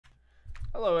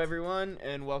Hello, everyone,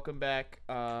 and welcome back.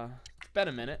 It's been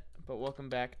a minute, but welcome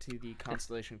back to the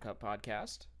Constellation Cup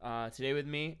podcast. Today with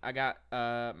me, I got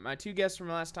my two guests from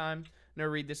last time. No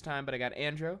Reed this time, but I got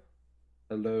Andrew.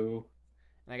 Hello.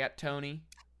 And I got Tony.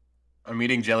 I'm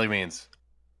eating jelly beans.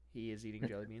 He is eating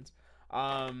jelly beans.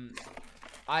 I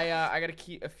got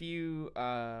a few.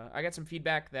 I got some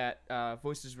feedback that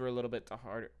voices were a little bit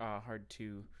hard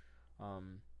to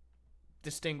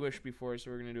distinguish before,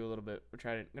 so we're gonna do a little bit.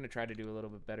 Gonna try to do a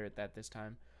little bit better at that this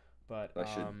time. But I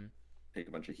should take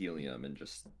a bunch of helium and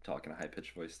just talk in a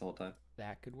high-pitched voice the whole time.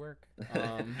 That could work.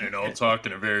 And I'll talk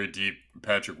in a very deep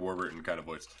Patrick Warburton kind of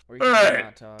voice. Or you can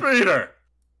not talk. Peter!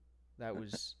 That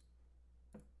was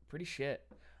pretty shit.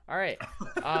 All right,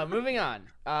 moving on.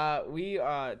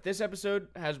 This episode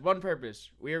has one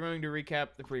purpose. We are going to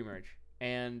recap the pre-merge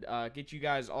and get you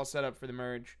guys all set up for the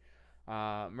merge.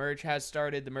 Merge has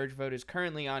started. The merge vote is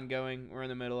currently ongoing. We're in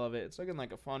the middle of it. It's looking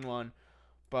like a fun one,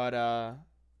 but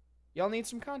y'all need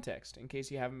some context in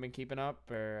case you haven't been keeping up,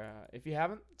 or if you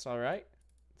haven't, it's all right.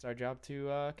 It's our job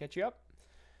to catch you up,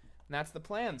 and that's the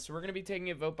plan. So we're gonna be taking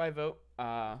it vote by vote.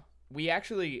 We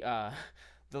actually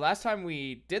the last time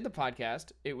we did the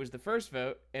podcast, it was the first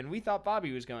vote, and we thought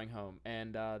Bobby was going home,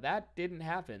 and that didn't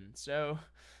happen. So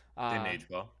Didn't age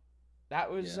well.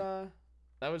 that was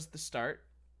the start,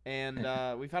 and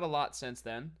we've had a lot since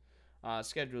then.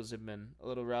 Schedules have been a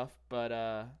little rough, but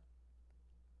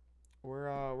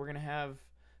we're gonna have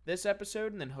this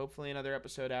episode, and then hopefully another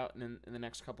episode out in the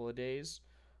next couple of days,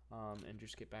 and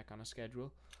just get back on a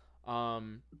schedule.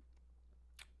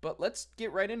 But let's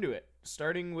get right into it.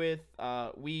 Starting with,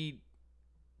 we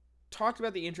talked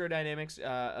about the intro dynamics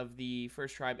of the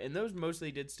first tribe, and those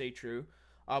mostly did stay true.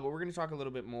 But we're going to talk a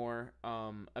little bit more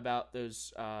about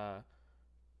those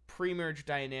pre-merge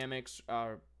dynamics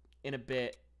in a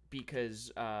bit,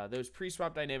 because those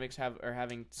pre-swap dynamics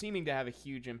seeming to have a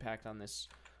huge impact on this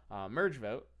merge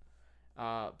vote.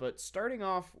 But starting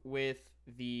off with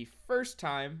the first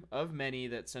time of many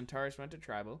that Centaurus went to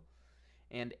tribal,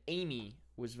 and Amy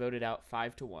was voted out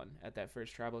 5-1 at that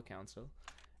first tribal council.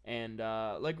 And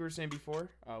like we were saying before,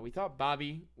 we thought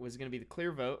Bobby was going to be the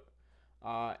clear vote.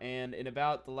 And in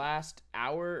about the last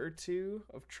hour or two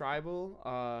of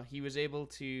tribal, he was able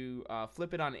to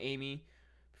flip it on Amy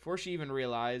before she even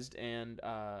realized, and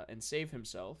save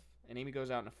himself. And Amy goes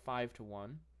out in a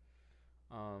 5-1.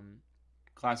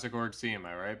 Classic org C, am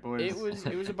I right, boys?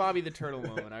 It was a Bobby the Turtle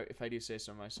moment, if I do say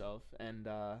so myself. And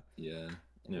Yeah.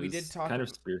 And we did talk kind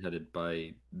of spearheaded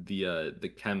by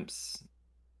the Kemp's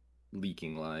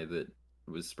leaking lie that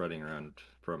was spreading around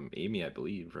from Amy, I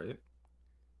believe, right?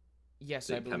 Yes,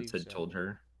 that I believe Kemp's had told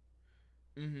her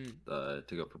to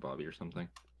go for Bobby or something.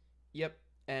 Yep,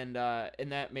 and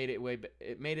that made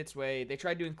its way. They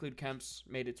tried to include Kemp's,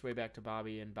 made its way back to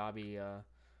Bobby, and Bobby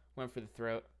went for the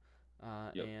throat,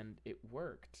 and it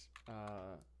worked.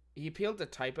 He appealed to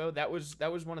Typo. That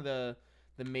was one of the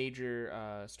major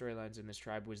storylines in this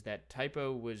tribe, was that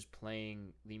Typo was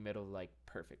playing the middle like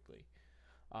perfectly.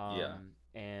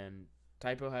 And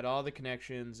Typo had all the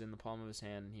connections in the palm of his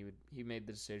hand. He made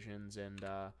the decisions, and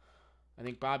I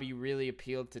think Bobby really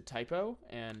appealed to Typo,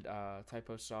 and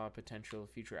Typo saw a potential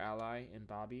future ally in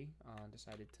Bobby.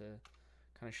 Decided to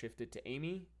kind of shift it to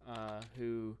Amy,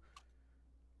 who,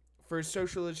 for as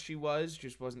social as she was,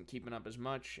 just wasn't keeping up as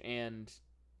much, and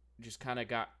just kind of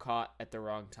got caught at the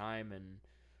wrong time and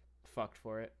fucked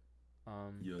for it.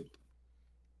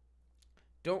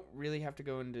 Don't really have to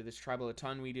go into this tribal a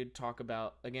ton. We talked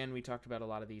about a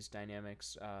lot of these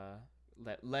dynamics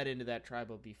that led into that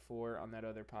tribal before on that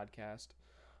other podcast.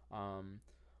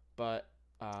 But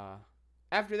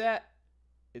after that,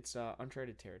 it's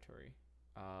uncharted territory,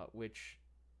 which,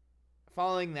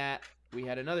 following that, we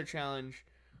had another challenge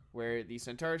where the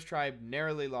Centaurus tribe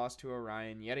narrowly lost to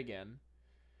Orion yet again.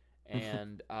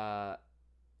 And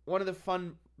one of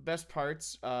the best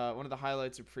parts, one of the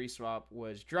highlights of pre-swap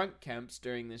was Drunk Kemps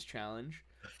during this challenge,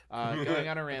 going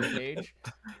on a rampage.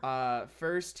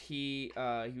 First, he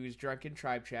was drunk in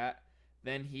tribe chat.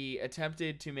 Then he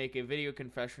attempted to make a video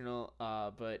confessional,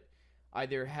 but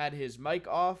either had his mic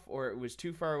off or it was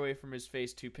too far away from his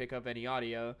face to pick up any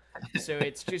audio. So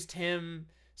it's just him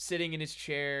sitting in his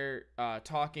chair,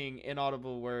 talking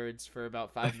inaudible words for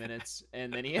about 5 minutes,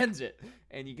 and then he ends it.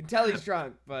 And you can tell he's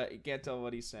drunk, but you can't tell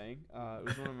what he's saying. It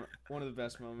was one of the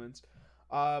best moments.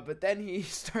 But then he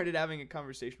started having a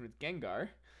conversation with Gengar,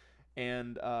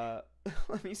 and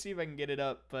let me see if I can get it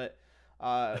up, but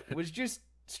was just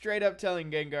straight up telling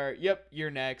Gengar, "Yep,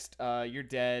 you're next. You're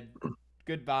dead.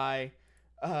 Goodbye."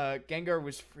 Gengar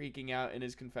was freaking out in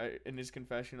his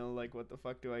confessional, like, what the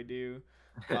fuck do I do?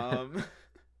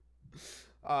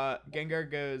 Gengar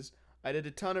goes, I did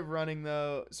a ton of running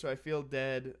though, so I feel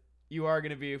dead. You are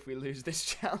gonna be if we lose this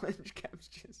challenge, Caps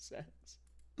just says.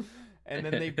 And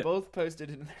then they both posted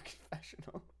in their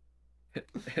confessional.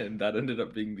 And that ended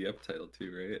up being the title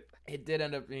too, right? It did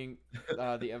end up being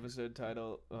the episode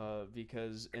title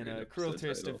because in Great a cruel episode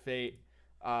twist title. of fate,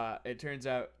 it turns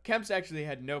out Kemps actually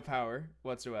had no power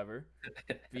whatsoever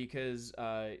because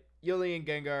Yuli and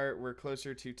Gengar were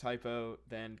closer to Typo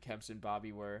than Kemps and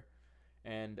Bobby were,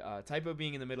 and Typo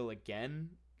being in the middle again,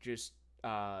 just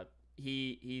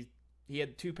he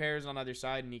had two pairs on either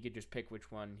side, and he could just pick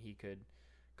which one he could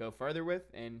go farther with,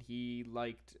 and he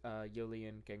liked Yuli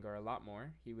and Gengar a lot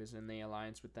more. He was in the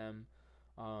alliance with them.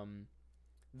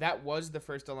 That was the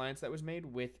first alliance that was made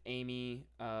with Amy,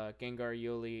 Gengar,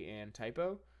 Yuli, and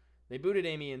Typo. They booted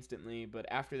Amy instantly, but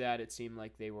after that, it seemed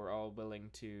like they were all willing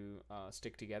to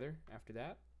stick together after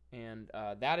that. And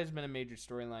that has been a major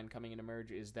storyline coming into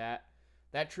Merge, is that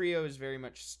trio is very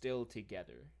much still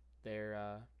together.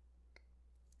 They're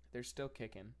still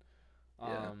kicking.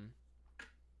 Yeah.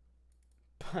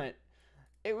 But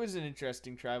it was an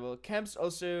interesting tribal. Kemps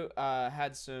also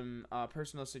had some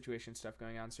personal situation stuff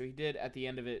going on, so he did at the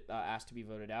end of it ask to be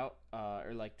voted out,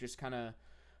 or like just kind of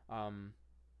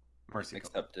Mercy.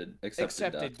 Accepted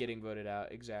accepted getting voted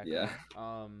out. Exactly. Yeah.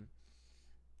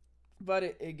 But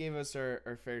it gave us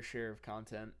our fair share of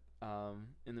content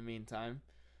in the meantime.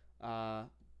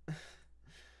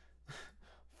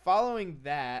 Following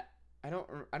that, I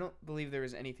don't believe there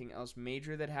was anything else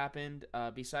major that happened.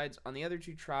 Besides, on the other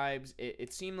two tribes,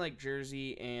 it seemed like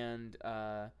Jersey and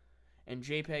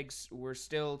JPEGs were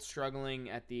still struggling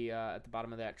at the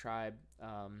bottom of that tribe,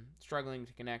 struggling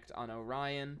to connect on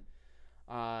Orion,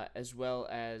 as well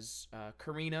as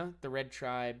Karina, the red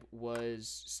tribe,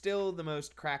 was still the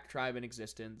most cracked tribe in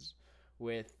existence,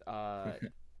 with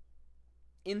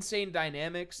insane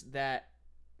dynamics that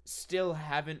still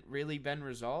haven't really been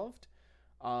resolved.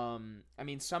 I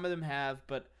mean, some of them have,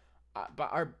 but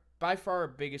by far our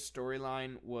biggest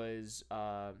storyline was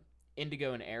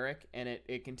Indigo and Eric, and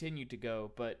it continued to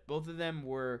go. But both of them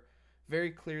were very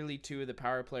clearly two of the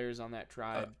power players on that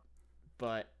tribe,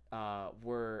 but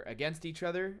were against each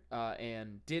other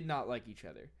and did not like each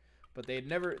other. But they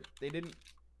didn't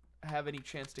have any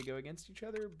chance to go against each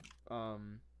other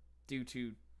due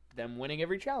to them winning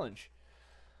every challenge.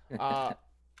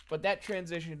 But that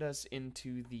transitioned us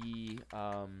into the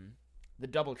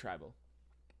double tribal,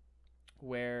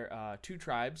 where two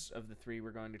tribes of the three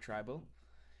were going to tribal.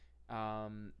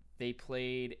 They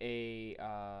played it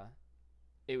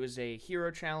was a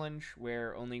hero challenge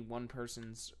where only one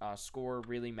person's score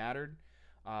really mattered.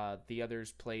 The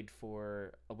others played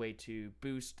for a way to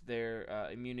boost their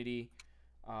immunity,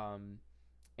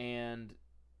 and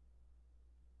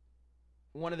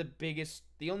one of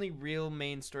the only real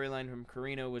main storyline from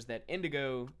Karina was that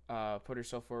Indigo put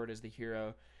herself forward as the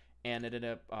hero and ended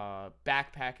up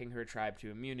backpacking her tribe to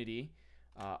immunity,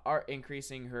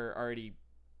 increasing her already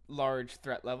large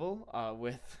threat level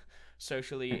with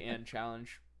socially and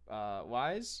challenge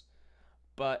wise.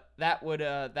 But that would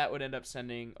end up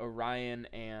sending Orion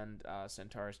and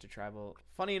Centaurus to tribal.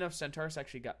 Funny enough, Centaurus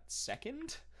actually got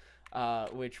second,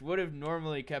 which would have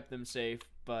normally kept them safe,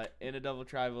 but in a double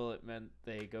tribal, it meant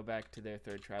they go back to their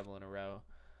third tribal in a row.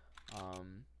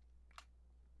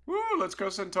 Woo! Let's go,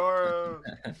 Centaurus.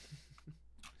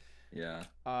 Yeah.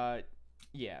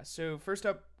 Yeah. So first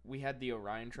up, we had the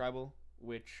Orion tribal,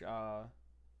 which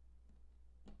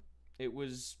it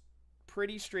was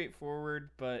pretty straightforward,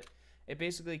 but it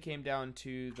basically came down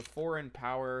to the four in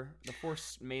power, the four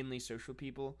mainly social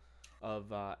people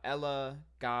of Ella,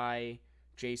 Guy,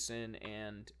 Jason,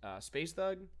 and Space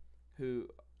Thug, who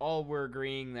all were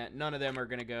agreeing that none of them are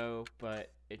going to go,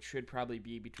 but it should probably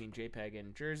be between JPEG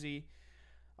and Jersey.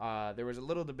 There was a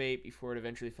little debate before it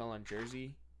eventually fell on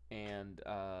Jersey, and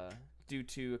due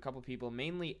to a couple people,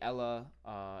 mainly Ella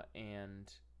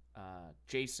and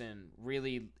Jason,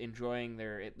 really enjoying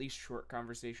their at least short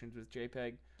conversations with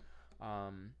JPEG,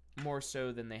 more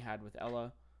so than they had with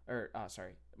Ella,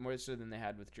 more so than they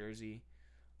had with Jersey.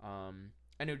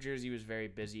 I know Jersey was very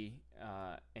busy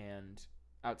and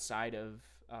outside of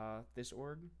this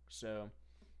org, so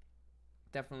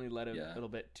definitely led a little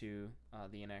bit to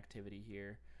the inactivity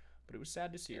here, but it was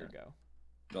sad to see her go.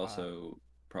 It also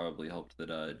probably helped that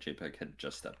JPEG had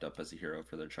just stepped up as a hero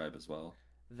for their tribe as well.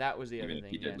 That was the other thing. Even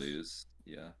if he did lose,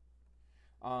 yeah.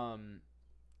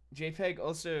 JPEG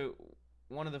also,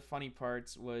 one of the funny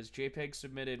parts was JPEG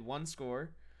submitted one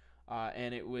score,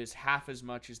 and it was half as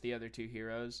much as the other two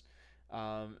heroes.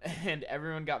 And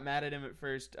everyone got mad at him at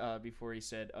first before he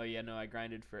said, "Oh yeah, no, I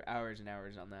grinded for hours and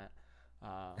hours on that."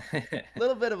 A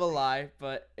little bit of a lie,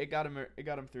 but it got him. It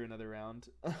got him through another round.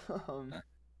 um,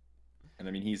 And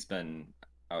I mean, he's been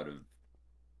out of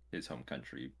his home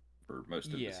country for most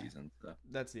of the yeah, season. So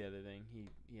that's the other thing.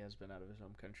 He has been out of his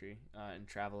home country and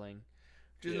traveling,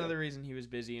 which is Yeah. another reason he was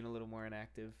busy and a little more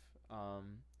inactive.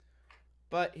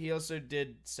 But he also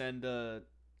did send a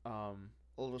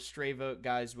little stray vote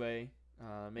guy's way,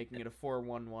 making it a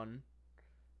 4-1-1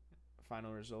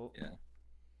 final result. yeah,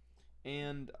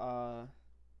 And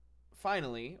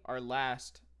finally, our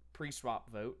last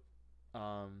pre-swap vote.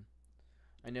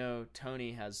 I know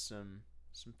Tony has some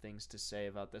things to say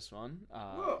about this one.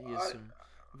 Well, He has some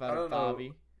I about don't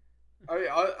Bobby.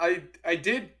 know. I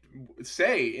did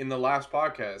say in the last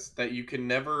podcast that you can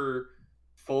never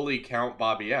fully count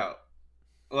Bobby out.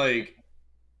 Like,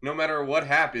 no matter what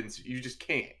happens, you just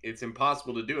can't. It's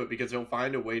impossible to do it because he'll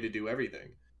find a way to do everything.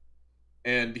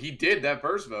 And he did that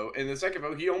first vote, and the second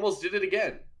vote, he almost did it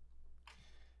again.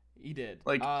 He did.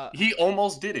 Like he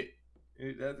almost did it.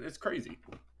 It's crazy.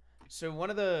 So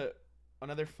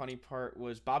another funny part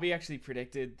was Bobby actually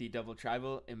predicted the double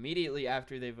tribal immediately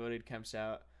after they voted Kemps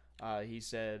out. He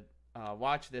said,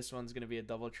 "Watch, this one's gonna be a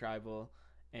double tribal,"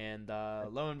 and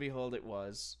lo and behold, it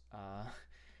was.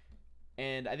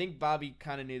 And I think Bobby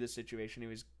kind of knew the situation he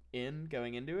was in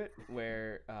going into it,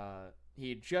 where he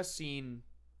had just seen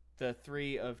the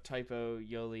three of Typo,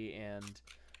 Yoli, and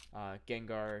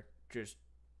Gengar just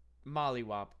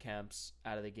mollywop Kemps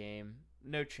out of the game.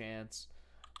 No chance.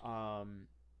 Kind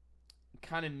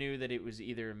of knew that it was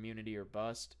either immunity or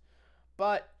bust,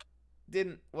 but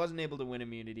wasn't able to win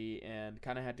immunity and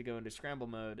kind of had to go into scramble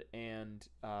mode. And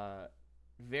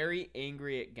very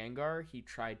angry at Gengar, he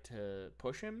tried to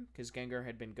push him because Gengar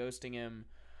had been ghosting him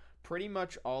pretty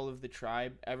much all of the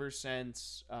tribe ever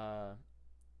since.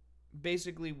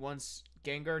 Basically, once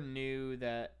Gengar knew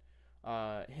that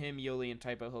him, Yoli, and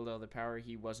Typo held all the power,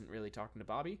 he wasn't really talking to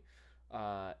Bobby.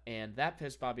 And that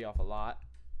pissed Bobby off a lot.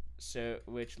 So,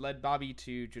 which led Bobby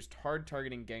to just hard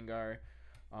targeting Gengar,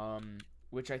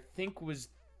 which I think was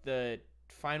the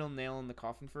final nail in the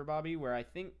coffin for Bobby, where I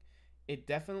think it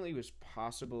definitely was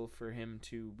possible for him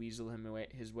to weasel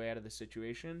his way out of the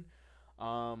situation.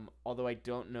 Although I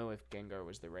don't know if Gengar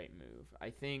was the right move.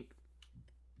 I think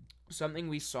something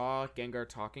we saw Gengar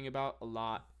talking about a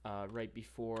lot right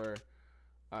before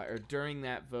or during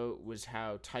that vote was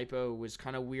how Typo was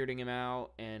kind of weirding him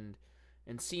out and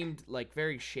seemed like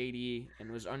very shady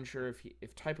and was unsure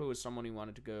if Typo was someone he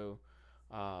wanted to go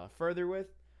further with.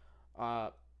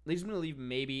 Leads me to believe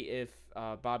maybe if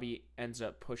Bobby ends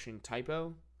up pushing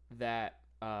Typo that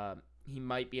he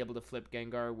might be able to flip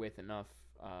Gengar with enough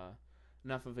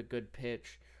of a good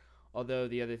pitch. Although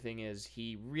the other thing is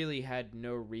he really had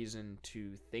no reason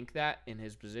to think that in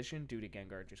his position due to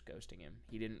Gengar just ghosting him.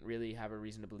 He didn't really have a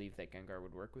reason to believe that Gengar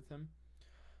would work with him.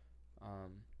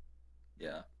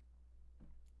 yeah.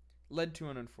 Led to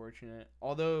an unfortunate.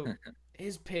 Although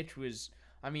his pitch was,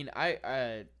 I mean,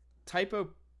 Typo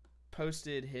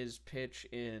posted his pitch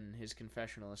in his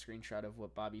confessional, a screenshot of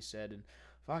what Bobby said, and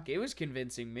fuck, it was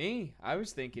convincing me. I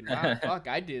was thinking, wow, fuck,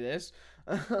 I'd do this.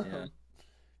 Yeah.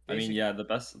 I mean, yeah, the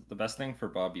best thing for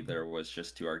Bobby there was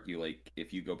just to argue, like,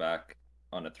 if you go back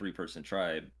on a 3-person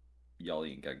tribe,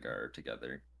 Yali and Gengar are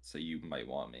together, so you might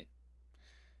want me.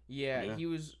 Yeah, he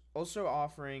was also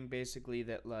offering basically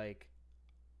that, like,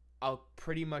 I'll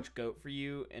pretty much goat for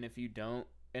you, and if you don't,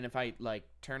 and if I, like,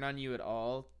 turn on you at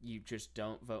all, you just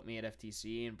don't vote me at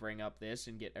FTC and bring up this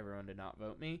and get everyone to not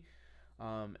vote me.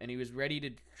 And he was ready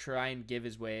to try and give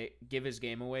his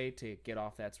game away to get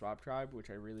off that swap tribe,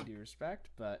 which I really do respect.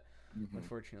 But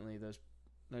unfortunately,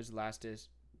 those last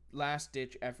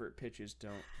ditch effort pitches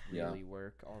don't really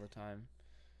work all the time.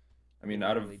 I mean,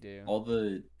 out of all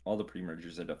the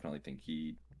pre-mergers, I definitely think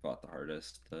he fought the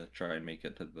hardest to try and make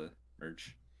it to the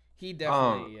merge. He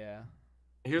definitely, yeah.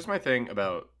 Here's my thing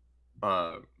about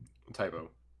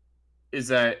Typo, is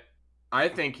that I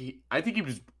think he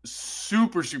was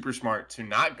super smart to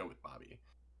not go with Bobby,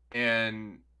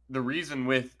 and the reason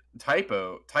with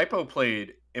Typo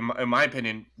played, in my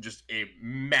opinion, just a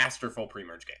masterful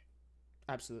pre-merge game.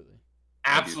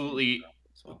 Absolutely,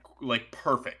 like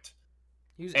perfect.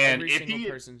 He was every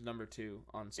single person's number 2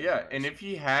 on. Yeah, and if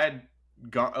he had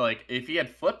if he had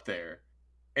flipped there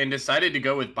and decided to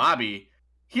go with Bobby,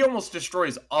 he almost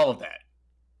destroys all of that.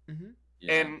 Mm-hmm.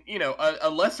 Yeah. And, you know, a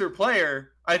lesser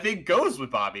player, I think, goes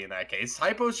with Bobby in that case.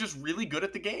 Typo's just really good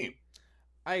at the game.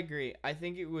 I agree. I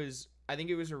think it was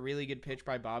a really good pitch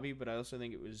by Bobby, but I also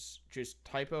think it was just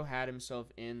Typo had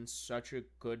himself in such a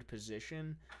good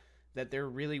position that there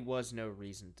really was no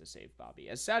reason to save Bobby.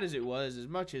 As sad as it was, as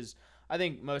much as I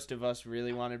think most of us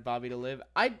really wanted Bobby to live.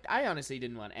 I honestly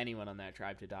didn't want anyone on that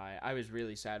tribe to die. I was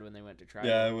really sad when they went to tribal.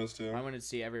 Yeah, I was too. I wanted to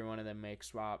see every one of them make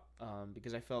swap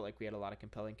because I felt like we had a lot of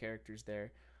compelling characters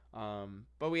there.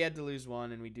 But we had to lose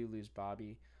one, and we do lose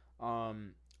Bobby.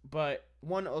 But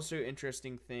one also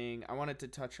interesting thing I wanted to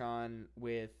touch on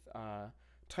with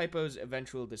Typo's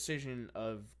eventual decision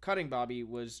of cutting Bobby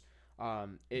was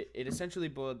it essentially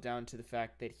boiled down to the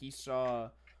fact that he saw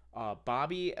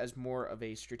Bobby as more of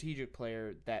a strategic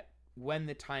player that when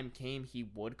the time came, he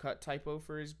would cut Typo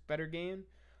for his better game.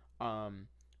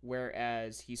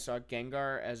 Whereas he saw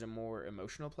Gengar as a more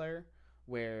emotional player,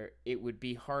 where it would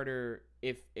be harder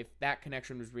if that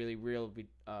connection was really real,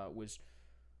 was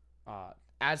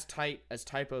as tight as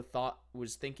Typo thought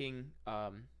was thinking,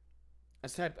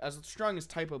 as strong as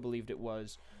Typo believed it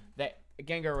was, that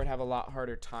Gengar would have a lot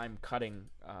harder time cutting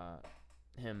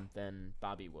him than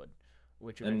Bobby would,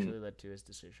 which eventually led to his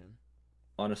decision.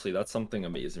 Honestly, that's something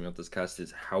amazing about this cast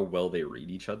is how well they read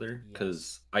each other. Yes.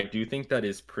 Because I do think that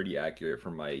is pretty accurate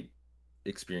from my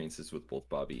experiences with both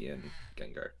Bobby and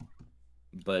Gengar.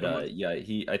 But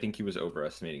I think he was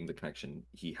overestimating the connection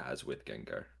he has with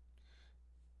Gengar.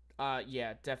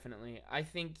 Yeah, definitely. I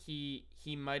think he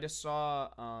might have saw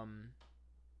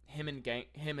him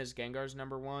as Gengar's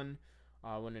number one,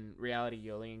 when in reality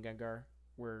Yoli and Gengar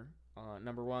were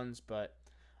number ones. But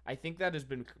I think that has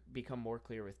become more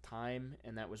clear with time,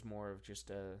 and that was more of just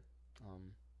a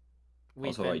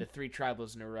we've been to 3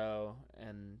 tribals in a row,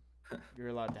 and you're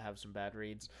allowed to have some bad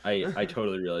reads. I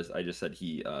totally realized I just said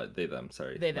they them.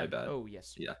 Sorry, they them. My bad. Oh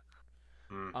yes. Yeah.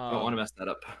 Don't want to mess that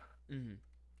up.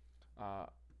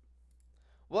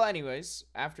 Well, anyways,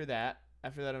 after that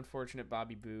unfortunate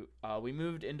Bobby boot, we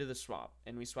moved into the swap,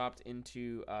 and we swapped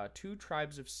into 2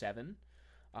 tribes of 7.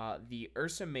 The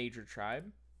Ursa Major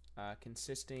tribe,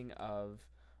 consisting of,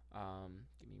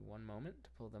 give me one moment to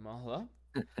pull them all up.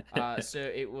 So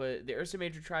it was the Ursa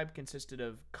Major tribe consisted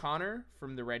of Connor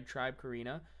from the Red tribe,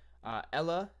 Karina,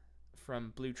 Ella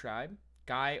from Blue tribe,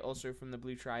 Guy also from the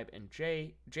Blue tribe, and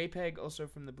JPEG also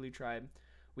from the Blue tribe.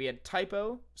 We had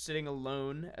Typo sitting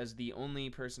alone as the only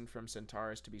person from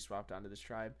Centaurus to be swapped onto this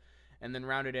tribe, and then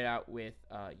rounded it out with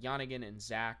Yonigan and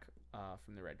Zach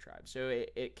from the Red tribe. So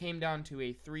it came down to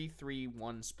a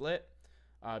 3-3-1 split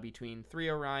between 3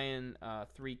 Orion,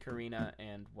 3 Karina,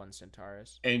 and 1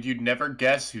 Centaurus. And you'd never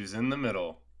guess who's in the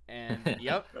middle. And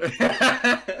yep,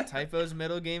 Typo's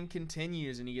middle game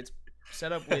continues, and he gets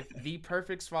set up with the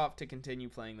perfect swap to continue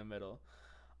playing the middle.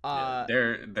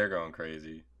 They're going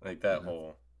crazy, like that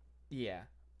whole. Yeah.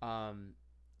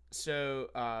 So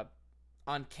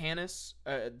on Canis,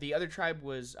 the other tribe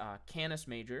was Canis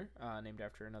Major, named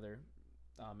after another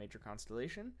major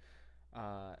constellation. We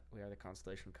are the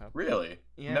Constellation Cup. Really?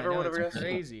 Yeah, never would have guessed. guessed.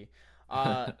 Crazy.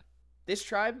 This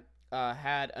tribe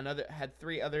had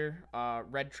 3 other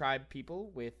Red tribe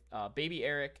people with Baby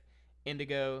Eric,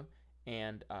 Indigo,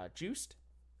 and Juiced,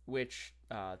 which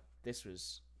this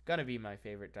was gonna be my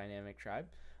favorite dynamic tribe.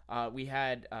 We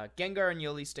had Gengar and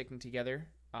Yoli sticking together,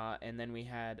 and then we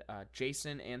had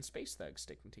Jason and Space Thug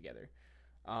sticking together,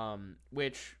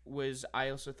 which was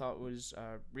I also thought was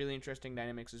really interesting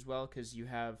dynamics as well, because you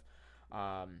have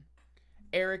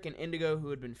Eric and Indigo,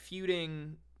 who had been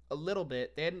feuding a little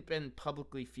bit. They hadn't been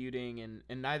publicly feuding,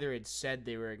 and neither had said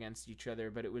they were against each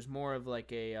other, but it was more of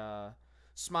like a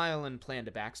smile and plan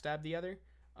to backstab the other.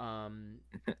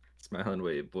 Smile and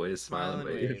wave, boys. Smile and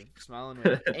wave. Smile and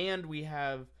wave. And we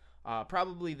have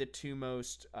probably the two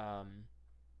most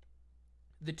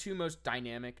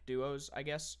dynamic duos, I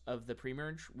guess, of the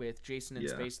pre-merge, with Jason and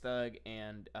Space Thug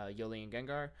and Yoli and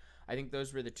Gengar. I think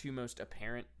those were the 2 most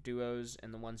apparent duos,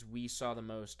 and the ones we saw the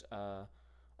most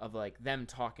of like them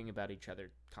talking about each other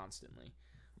constantly.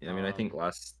 Yeah, I mean, I think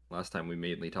last time we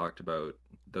mainly talked about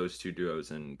those 2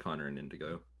 duos and Connor and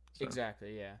Indigo. So.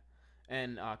 Exactly, yeah.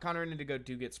 And Connor and Indigo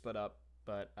do get split up,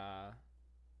 but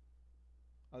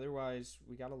otherwise,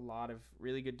 we got a lot of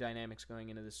really good dynamics going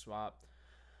into this swap.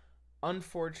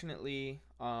 Unfortunately,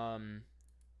 about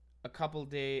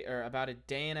a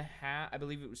day and a half, I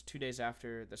believe it was 2 days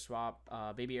after the swap,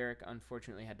 Baby Eric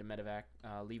unfortunately had to medevac,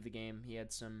 leave the game. He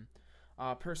had some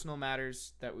personal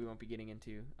matters that we won't be getting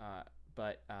into,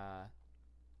 but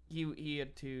he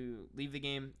had to leave the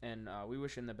game, and we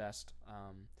wish him the best.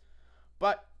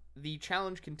 But the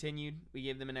challenge continued. We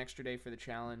gave them an extra day for the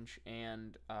challenge,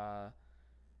 and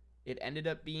it ended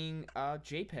up being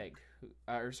JPEG,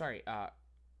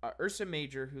 Ursa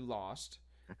Major, who lost,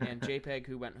 and JPEG,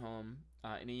 who went home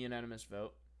in a unanimous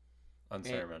vote.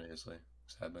 Unceremoniously,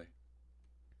 sadly.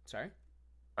 Sorry?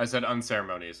 I said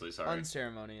unceremoniously, sorry.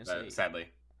 Unceremoniously.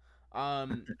 Sadly.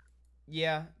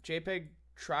 Yeah, JPEG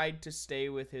tried to stay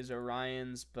with his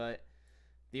Orions, but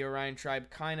the Orion tribe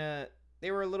they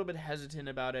were a little bit hesitant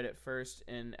about it at first,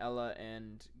 and Ella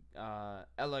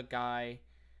Guy,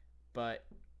 but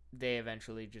they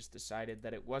eventually just decided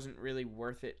that it wasn't really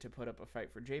worth it to put up a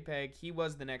fight for JPEG. He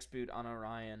was the next boot on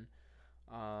Orion.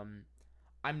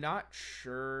 I'm not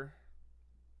sure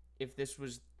if this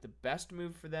was the best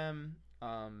move for them.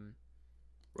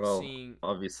 Well,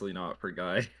 obviously not for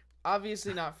Guy.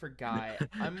 Obviously not for Guy.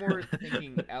 I'm more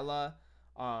thinking Ella.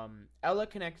 Ella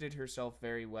connected herself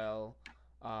very well.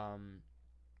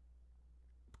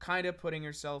 Kind of putting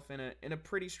herself in a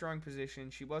pretty strong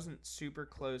position. She wasn't super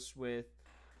close with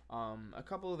a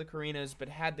couple of the Karinas, but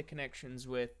had the connections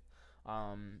with.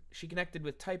 She connected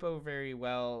with Typo very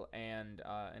well and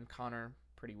Connor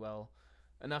pretty well,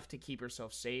 enough to keep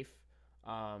herself safe.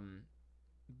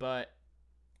 But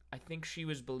I think she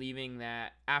was believing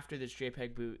that after this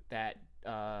JPEG boot that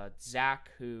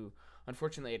Zach, who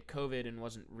unfortunately had COVID and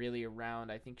wasn't really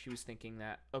around, I think she was thinking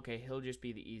that, okay, he'll just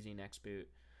be the easy next boot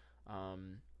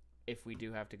if we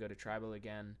do have to go to Tribal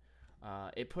again.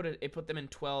 It put them in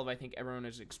 12. I think everyone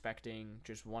is expecting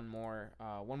just one more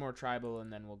Tribal,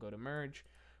 and then we'll go to Merge,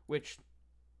 which,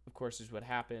 of course, is what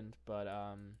happened. But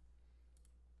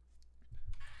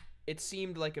it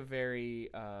seemed like a very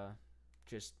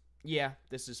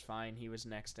this is fine. He was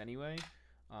next anyway,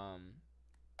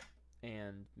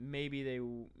 and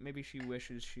maybe she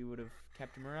wishes she would have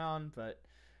kept him around, but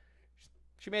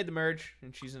she made the merge,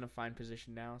 and she's in a fine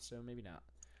position now, so maybe not.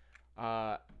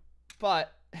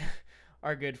 But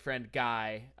our good friend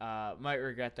Guy might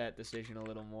regret that decision a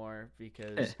little more,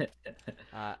 because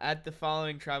at the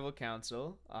following Tribal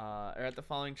Council, or at the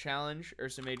following challenge,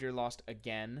 Ursa Major lost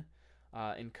again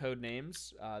in code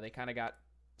names. They kind of got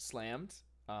slammed.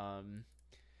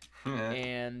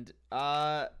 And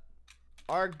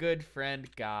our good friend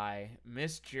Guy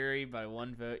missed jury by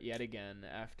 1 vote yet again.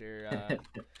 After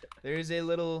there's a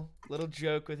little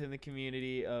joke within the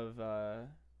community of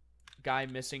Guy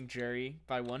missing jury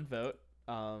by 1 vote.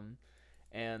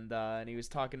 And he was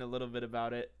talking a little bit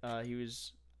about it. I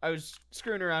was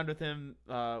screwing around with him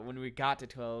when we got to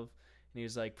 12, and he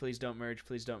was like, "Please don't merge,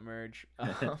 please don't merge,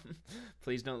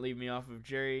 please don't leave me off of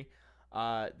jury."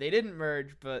 They didn't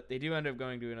merge, but they do end up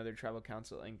going to another Tribal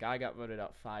Council, and Guy got voted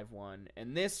out 5-1.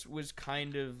 And this was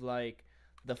kind of like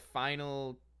the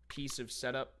final piece of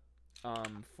setup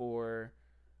for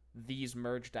these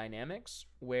merge dynamics,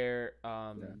 where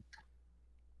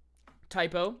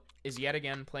Typo is yet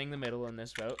again playing the middle in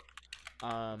this vote.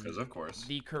 Because of course.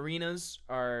 The Karinas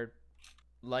are,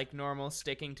 like normal,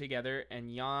 sticking together, and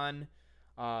Jan,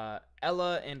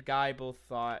 Ella, and Guy both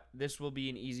thought this will be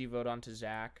an easy vote onto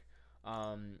Zach.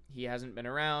 He hasn't been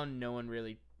around. No one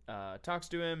really talks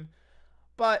to him.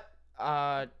 But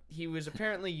he was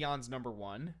apparently Jan's number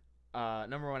one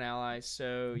ally.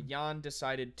 So Jan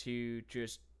decided to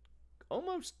just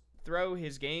almost throw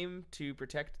his game to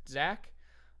protect Zach,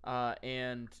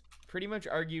 and pretty much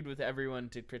argued with everyone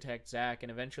to protect Zach,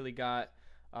 and eventually got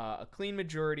a clean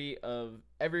majority of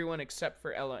everyone except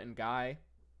for Ella and Guy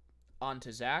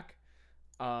onto Zach.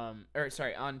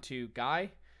 Onto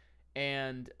Guy.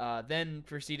 And then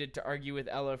proceeded to argue with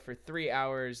Ella for 3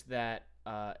 hours that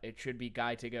it should be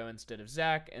Guy to go instead of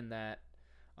Zach, and that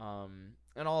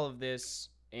and all of this.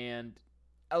 And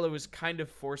Ella was kind of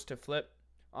forced to flip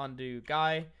onto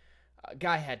Guy.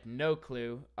 Guy had no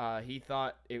clue. He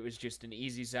thought it was just an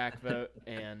easy Zach vote,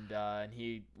 and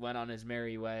he went on his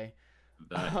merry way.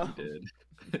 That he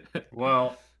did.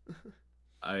 Well,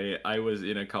 I was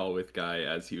in a call with Guy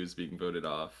as he was being voted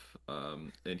off,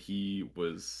 and he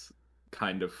was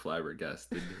kind of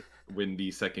flabbergasted when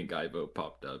the second Guy vote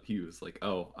popped up. He was like,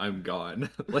 "Oh, I'm gone."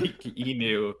 Like, he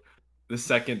knew the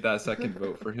second that second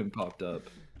vote for him popped up.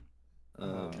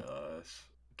 Oh gosh,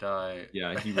 Guy.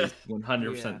 Yeah, he was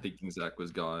 100% thinking Zach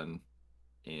was gone,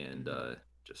 and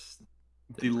just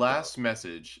the last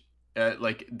message.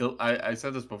 I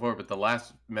said this before, but the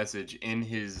last message in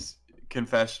his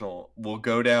confessional will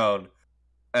go down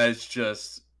as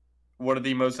just one of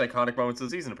the most iconic moments of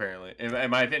the season, apparently, in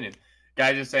my opinion.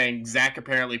 Guy just saying, "Zach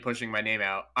apparently pushing my name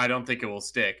out. I don't think it will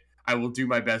stick. I will do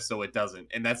my best so it doesn't."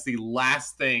 And that's the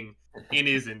last thing in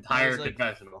his entire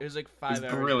confessional. It was like 5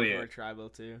 hours before Tribal,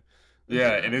 too.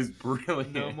 Yeah, it is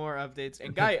brilliant. No more updates.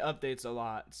 And Guy updates a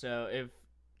lot, so if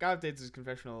Guy updates his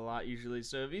confessional a lot usually,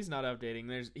 so if he's not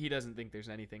updating, he doesn't think there's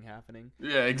anything happening.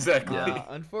 Yeah, exactly.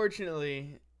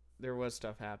 Unfortunately, there was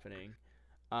stuff happening.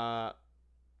 But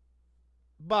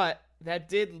that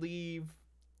did leave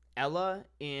Ella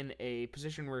in a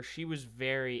position where she was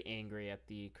very angry at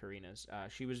the Karinas.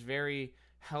 She was very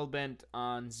hell-bent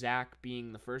on Zach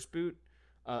being the first boot,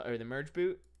 or the merge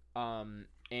boot.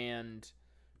 and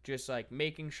just like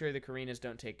making sure the Karinas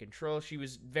don't take control. She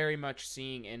was very much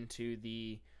seeing into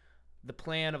the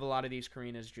plan of a lot of these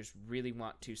Karinas just really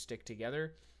want to stick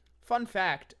together. Fun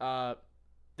fact,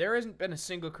 there hasn't been a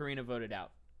single Karina voted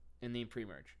out in the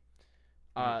pre-merge.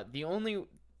 The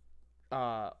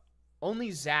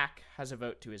only Zach has a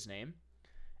vote to his name.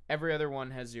 Every other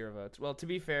one has 0 votes. Well, to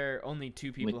be fair, only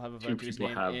 2 people have a vote to his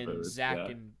name in Zach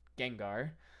and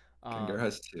Gengar. Gengar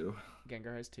has 2.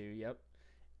 Gengar has 2, yep.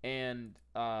 And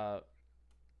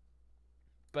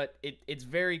but it's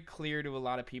very clear to a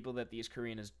lot of people that these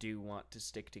Karinas do want to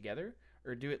stick together,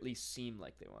 or do at least seem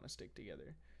like they want to stick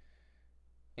together.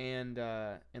 And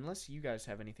unless you guys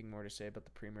have anything more to say about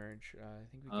the pre-merge, I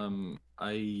think we can...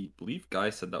 I believe Guy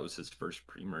said that was his first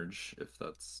pre-merge, if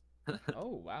that's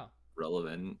oh wow,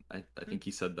 relevant. I think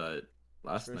he said that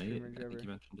last night. I think ever. he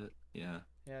mentioned it. Yeah.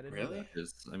 Yeah, I didn't Really? know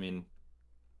that. I mean,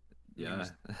 yeah.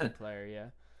 Good player, yeah.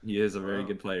 He is a very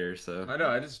good player, so. I know.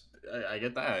 I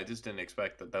get that. I just didn't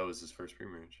expect that was his first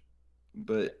pre-merge.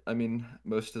 But I mean,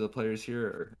 most of the players here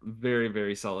are very,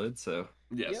 very solid. So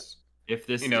yes, if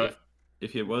this,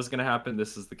 if it was gonna happen,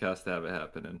 this is the cast to have it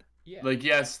happening. Yeah. Like,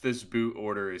 yes, this boot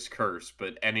order is cursed,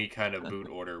 but any kind of boot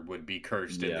order would be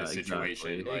cursed in this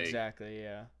situation. Exactly. Like, exactly,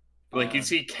 yeah. Like, you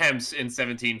see Kemp's in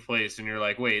 17th place, and you're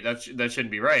like, wait, that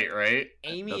shouldn't be right?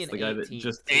 Amy in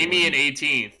 18th. Amy in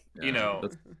 18th, Yeah, you know.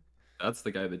 That's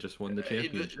the guy that just won the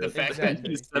championship. The fact that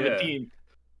he's 17th.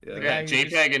 Yeah,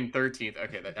 JPEG in 13th.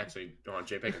 Okay, that actually, go on,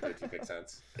 JPEG in 13th makes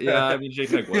sense. Yeah, I mean,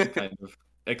 JPEG was kind of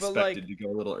expected to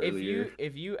go a little earlier.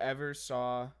 If you ever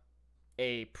saw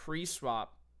a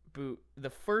pre-swap boot, the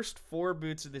first 4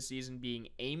 boots of the season being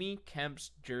Amy,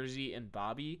 Kemp's, Jersey, and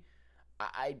Bobby,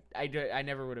 I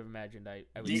never would have imagined I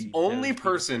would see. The only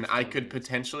person I could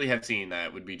potentially have seen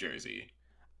that would be Jersey.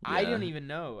 Yeah. I don't even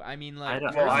know. I mean, like,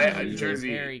 Jersey is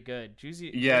very good.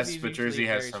 Yes, but Jersey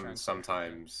has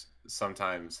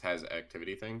sometimes has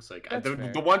activity things. Like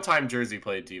the one time Jersey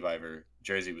played T-Viver,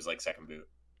 Jersey was like 2nd boot.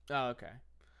 Oh, okay.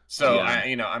 So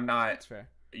I'm not. That's fair.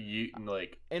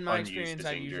 In my experience,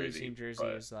 I've usually seen Jersey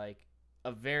as like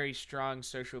a very strong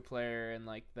social player and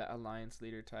like the alliance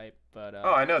leader type. But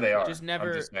I know they are. Just never.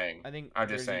 I'm just saying. I'm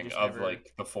just saying of never...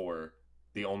 like the 4.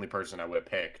 The only person I would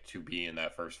pick to be in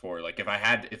that first 4, like if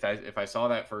I saw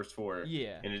that first 4,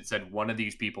 and it said one of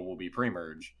these people will be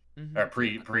pre-merge or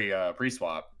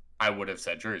pre-swap, I would have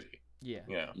said Jersey.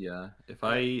 Yeah. If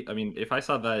I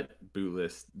saw that boot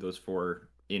list, those 4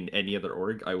 in any other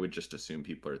org, I would just assume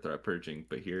people are threat purging.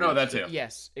 But here, that too.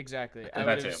 Yes, exactly. I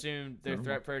would have assumed they're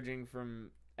threat purging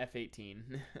from F18.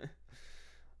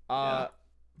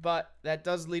 But that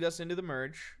does lead us into the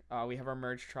merge. We have our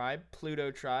merge tribe, Pluto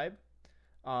tribe.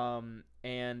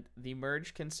 And the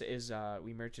merge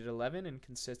we merged at 11 and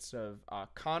consists of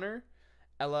Connor,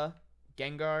 Ella,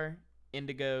 Gengar,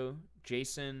 Indigo,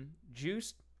 Jason,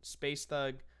 Juice, Space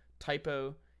Thug,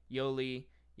 Typo, Yoli,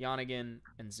 Yonigan,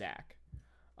 and Zach.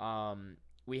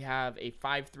 We have a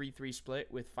 5-3-3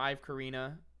 split with 5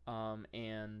 Karina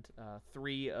and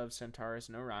 3 of Centaurus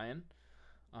and Orion.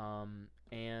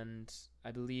 And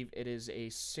I believe it is a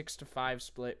 6-5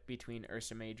 split between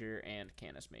Ursa Major and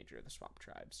Canis Major, the swap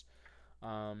tribes.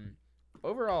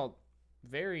 Overall,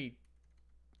 very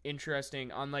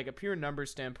interesting. On like a pure number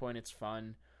standpoint, it's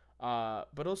fun.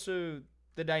 But also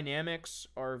the dynamics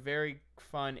are very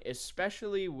fun,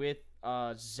 especially with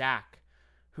Zach,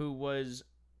 who was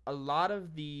a lot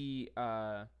of the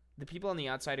people on the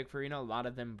outside of Karina, a lot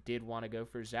of them did want to go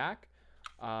for Zach.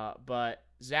 But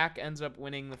Zach ends up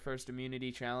winning the first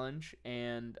immunity challenge,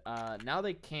 and now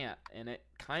they can't, and it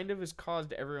kind of has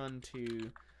caused everyone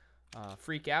to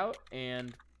freak out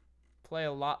and play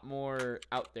a lot more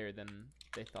out there than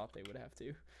they thought they would have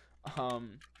to.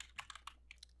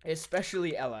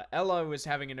 Especially Ella. Ella was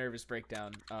having a nervous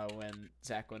breakdown when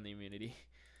Zach won the immunity.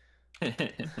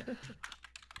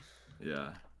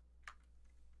 Yeah.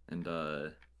 And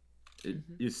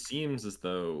it seems as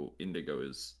though Indigo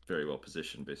is very well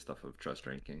positioned based off of trust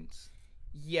rankings.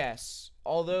 Yes,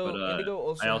 although Indigo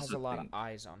also has a lot of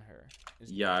eyes on her.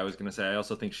 Yeah, I was going to say, I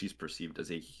also think she's perceived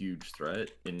as a huge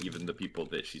threat, and even the people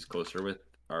that she's closer with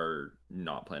are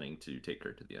not planning to take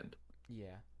her to the end.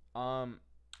 Yeah.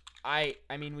 I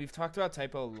mean, we've talked about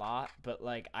Typo a lot, but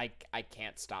like I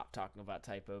can't stop talking about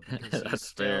Typo because he's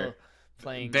still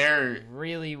playing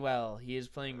really well. He is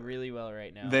playing really well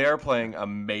right now. They are playing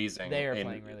amazing. They are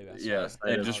playing really well. Yes,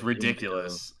 and just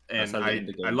ridiculous. And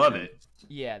I love it.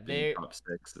 Yeah,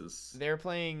 they're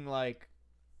playing like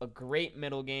a great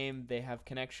middle game. They have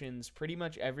connections pretty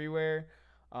much everywhere.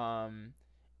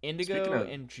 Indigo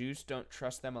and Juice don't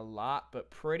trust them a lot, but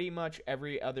pretty much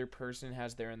every other person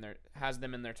has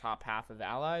them in their top half of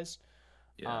allies.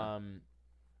 Yeah.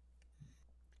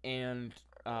 And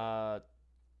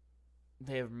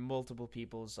they have multiple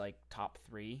people's like top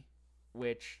 3,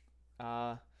 which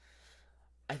I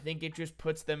think it just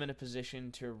puts them in a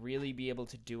position to really be able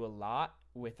to do a lot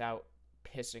without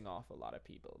pissing off a lot of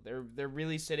people. They're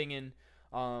really sitting in.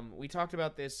 We talked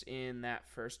about this in that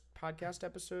first podcast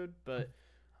episode, but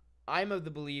I'm of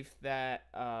the belief that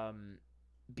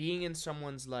being in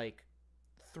someone's like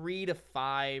 3 to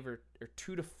 5 or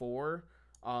 2 to 4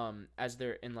 as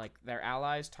they're in like their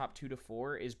allies top 2 to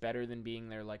 4 is better than being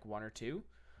their like 1 or 2.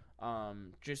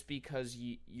 Just because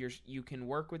you can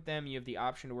work with them, you have the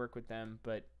option to work with them,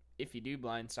 but if you do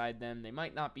blindside them, they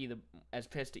might not be as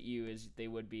pissed at you as they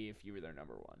would be if you were their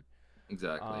number 1.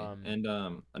 Exactly. And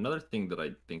another thing that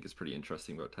I think is pretty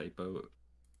interesting about Typo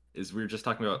is we were just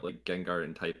talking about like Gengar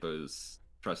and Typo's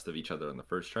trust of each other on the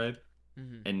first tribe,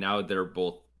 and now they're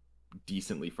both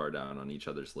decently far down on each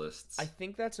other's lists. I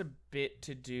think that's a bit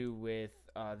to do with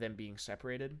them being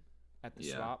separated at the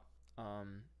swap.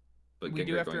 But we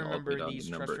do have to remember these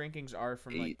trust rankings are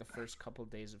from 8. Like the first couple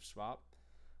days of swap.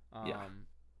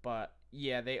 But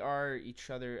yeah, they are each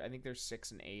other. I think they're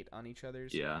 6 and 8 on each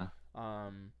other's. Yeah.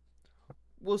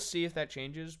 We'll see if that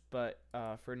changes, but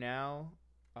for now,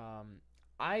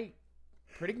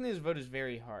 predicting this vote is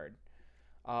very hard.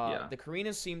 The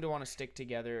Karinas seem to want to stick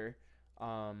together.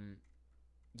 Jan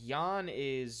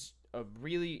is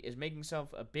making himself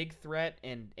a big threat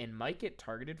and might get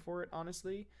targeted for it,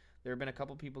 honestly. There have been a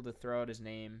couple people to throw out his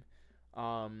name.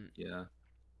 And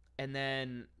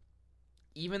then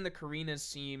even the Karinas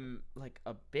seem like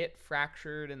a bit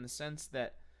fractured in the sense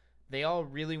that they all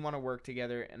really want to work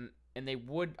together, and they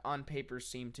would on paper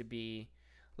seem to be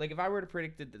like, if I were to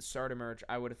predict at the start of merge,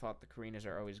 I would have thought the Karinas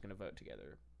are always going to vote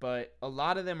together. But a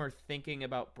lot of them are thinking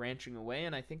about branching away,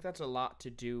 and I think that's a lot to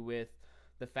do with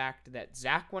the fact that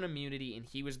Zach won immunity and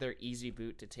he was their easy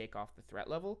boot to take off the threat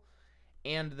level,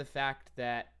 and the fact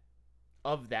that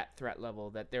of that threat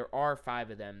level that there are 5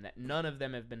 of them, that none of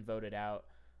them have been voted out.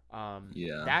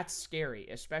 That's scary,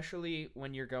 especially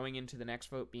when you're going into the next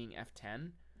vote being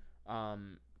F10.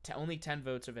 Only 10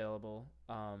 votes available.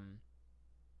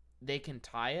 They can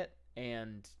tie it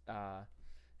and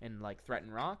like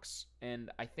threaten rocks, and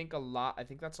I think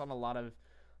that's on a lot of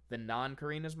the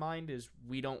non-Karina's mind, is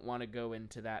we don't want to go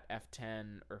into that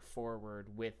F10 or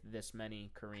forward with this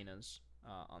many Karinas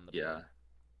on the board.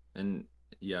 And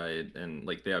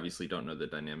like they obviously don't know the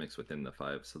dynamics within the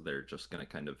 5, so they're just gonna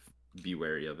kind of be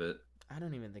wary of it. I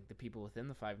don't even think the people within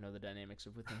the 5 know the dynamics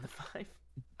of within the 5.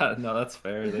 No, that's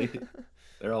fair.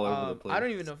 They're all over the place. I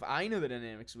don't even know if I know the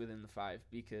dynamics within the 5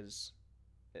 because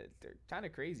they're kind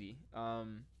of crazy.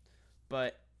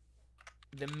 But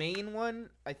the main one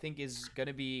I think is going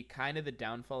to be kind of the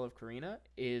downfall of Karina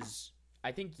is,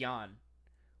 I think Jan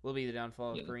will be the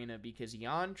downfall of Karina, because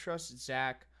Jan trusts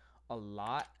Zach a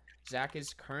lot. Zach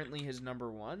is currently his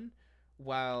number 1,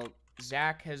 while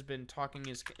Zach has been talking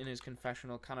in his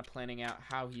confessional, kind of planning out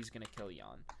how he's going to kill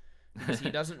Jan. Because he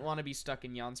doesn't want to be stuck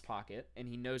in Jan's pocket, and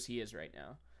he knows he is right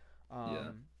now.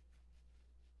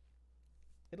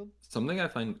 Something I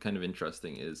find kind of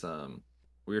interesting is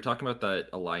we were talking about that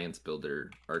alliance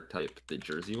builder archetype that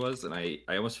Jersey was, and I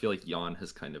almost feel like Jan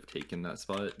has kind of taken that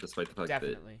spot, despite the fact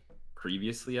that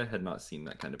previously I had not seen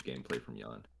that kind of gameplay from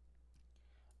Jan.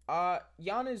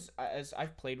 Jan is, as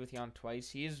I've played with Jan twice,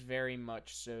 he is very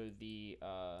much so the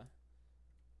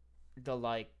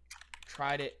like,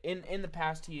 try to, in the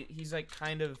past, he's like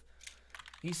kind of,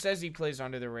 he says he plays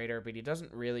under the radar, but he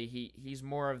doesn't really, he's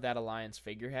more of that alliance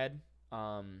figurehead.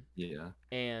 And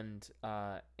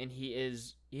he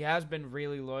has been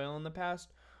really loyal in the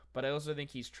past, but I also think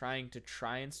he's trying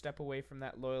and step away from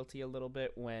that loyalty a little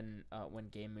bit when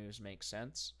game moves make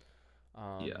sense.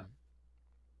 I've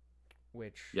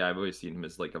always seen him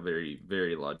as like a very,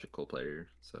 very logical player,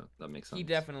 so that makes sense. He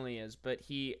definitely is, but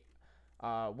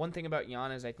one thing about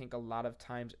Jan is I think a lot of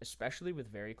times, especially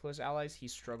with very close allies, he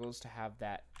struggles to have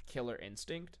that killer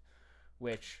instinct,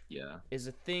 which is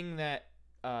a thing that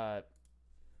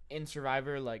in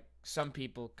Survivor, like, some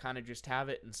people kind of just have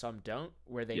it and some don't,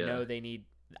 where they know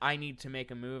I need to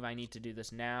make a move, I need to do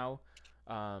this now,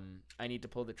 I need to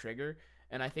pull the trigger,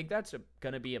 and I think that's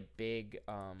going to be a big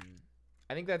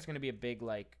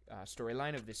like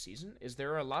storyline of this season. Is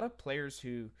there are a lot of players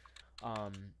who,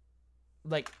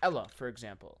 like Ella, for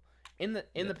example. In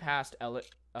the past, Ella,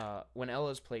 when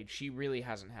Ella's played, she really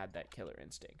hasn't had that killer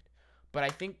instinct. But I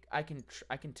think I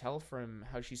can tell from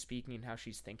how she's speaking and how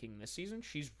she's thinking this season,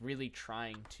 she's really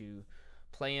trying to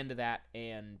play into that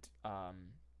and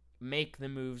make the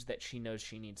moves that she knows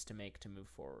she needs to make to move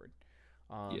forward.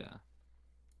 Yeah.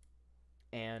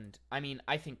 And I mean,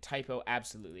 I think Typo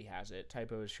absolutely has it.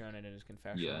 Typo has shown it in his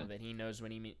confessional that he knows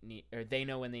when or they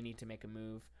know when they need to make a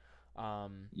move.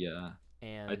 Yeah.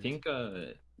 And I think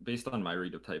based on my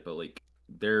read of Typo, like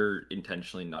they're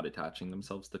intentionally not attaching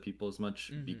themselves to people as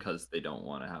much because they don't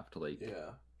want to have to like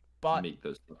make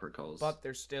those tougher calls. But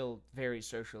they're still very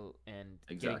social and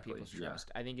getting people's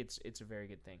trust. I think it's a very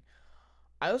good thing.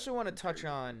 I also want to touch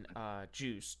on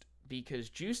Juiced, because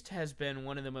Juiced has been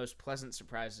one of the most pleasant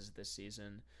surprises this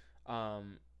season,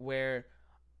 where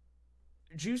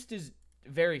Juiced is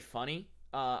very funny.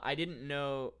 I didn't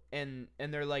know, and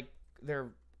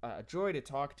they're a joy to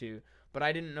talk to, but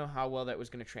I didn't know how well that was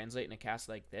going to translate in a cast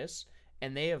like this,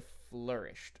 and they have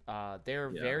flourished. They're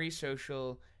very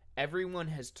social. Everyone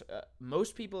has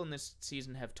most people in this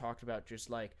season have talked about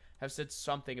have said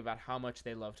something about how much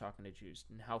they love talking to Juiced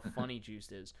and how funny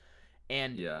Juiced is,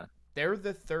 and they're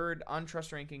the third on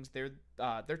trust rankings.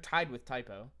 They're tied with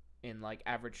Typo in like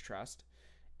average trust,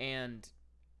 and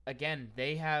again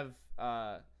they have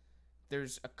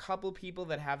there's a couple people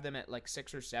that have them at like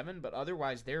 6 or 7, but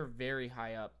otherwise they're very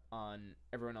high up on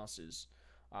everyone else's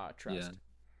trust. Yeah.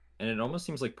 And it almost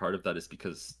seems like part of that is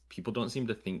because people don't seem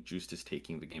to think Juiced is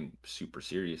taking the game super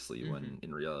seriously when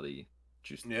in reality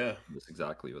Juiced is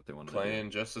exactly what they want to do. Playing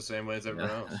just the same way as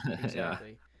everyone else.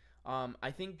 Exactly.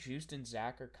 I think Juiced and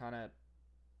Zach are kind of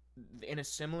in a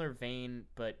similar vein,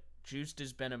 but Juiced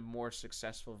has been a more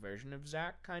successful version of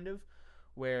Zach, kind of,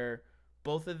 where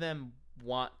both of them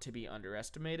want to be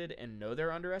underestimated and know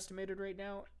they're underestimated right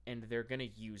now, and they're going to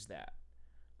use that.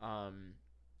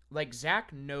 Like,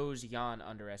 Zach knows Jan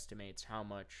underestimates how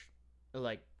much...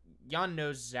 Like, Jan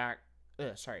knows Zach...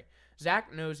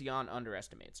 Zach knows Jan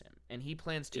underestimates him, and he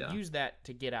plans to use that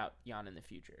to get out Jan in the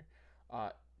future.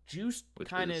 Juiced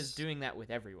kind of is doing that with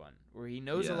everyone, where he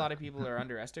knows a lot of people are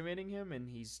underestimating him, and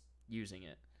he's using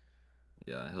it.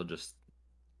 Yeah, he'll just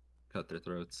cut their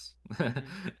throats.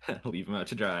 Leave them out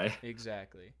to dry.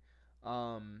 Exactly.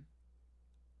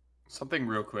 Something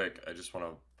real quick I just want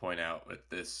to point out with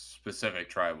this specific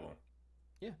tribal.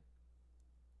 Yeah.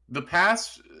 The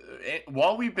past,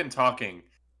 while we've been talking,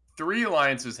 3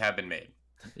 alliances have been made.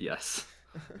 Yes.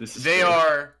 They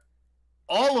are,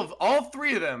 all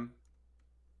 3 of them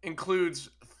includes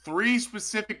 3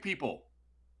 specific people.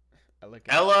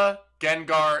 Ella,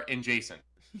 Gengar, and Jason.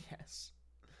 Yes.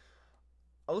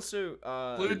 Also,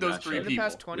 include those 3 people. In the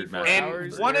past 24 and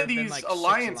hours, one of these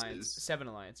alliances, 7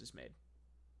 alliances made.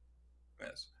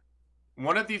 Yes.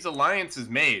 One of these alliances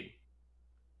made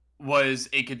was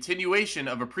a continuation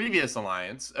of a previous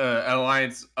alliance, an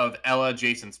alliance of Ella,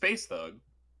 Jason, Space Thug,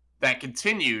 that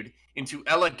continued into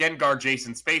Ella, Gengar,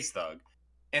 Jason, Space Thug,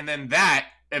 and then that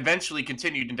eventually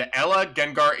continued into Ella,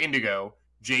 Gengar, Indigo,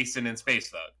 Jason, and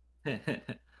Space Thug.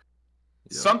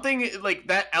 Something like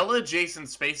that Ella, Jason,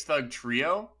 Space Thug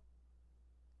trio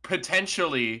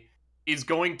potentially is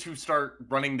going to start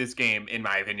running this game, in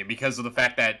my opinion, because of the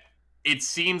fact that it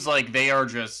seems like they are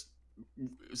just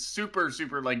super,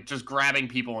 like just grabbing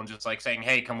people and just like saying,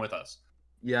 "Hey, come with us."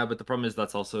 Yeah, but the problem is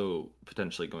that's also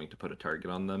potentially going to put a target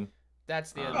on them.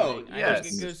 That's the other thing. Yes. I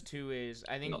think it goes 2 ways.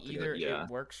 I think either it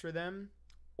works for them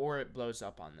or it blows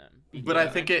up on them. But I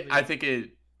think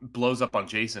it blows up on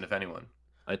Jason, if anyone.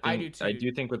 I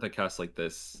do think with a cast like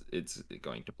this, it's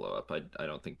going to blow up. I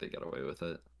don't think they get away with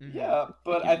it. Yeah,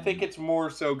 but I think it's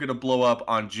more so going to blow up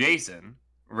on Jason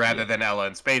rather than Ella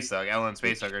and Space Thug. Ella and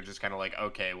Space Thug are just kind of like,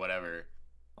 okay, whatever.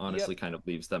 Honestly, kind of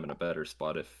leaves them in a better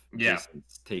spot if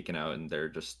Jason's taken out and they're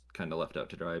just kind of left out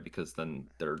to dry, because then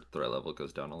their threat level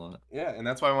goes down a lot. Yeah, and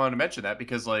that's why I wanted to mention that,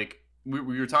 because like we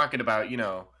were talking about,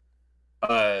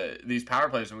 these power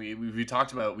plays, and we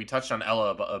touched on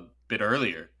Ella a bit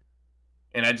earlier.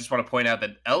 And I just want to point out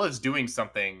that Ella's doing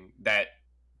something that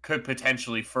could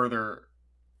potentially further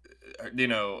her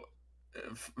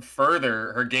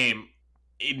game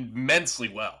immensely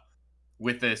well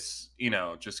with this,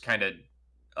 just kind of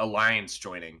alliance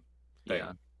joining thing.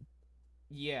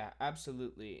 Yeah,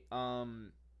 absolutely. I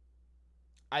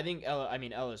think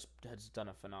Ella has done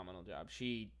a phenomenal job.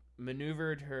 She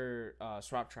maneuvered her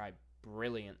swap tribe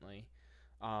brilliantly.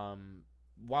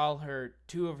 While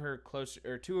two of her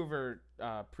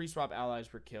pre-swap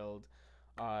allies were killed,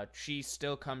 she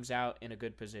still comes out in a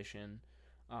good position.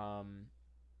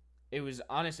 It was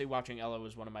honestly, watching Ella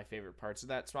was one of my favorite parts of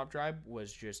that swap tribe,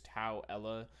 was just how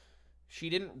Ella, she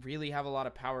didn't really have a lot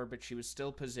of power, but she was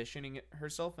still positioning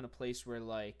herself in a place where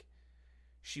like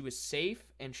she was safe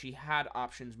and she had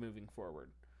options moving forward.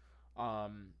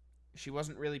 She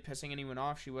wasn't really pissing anyone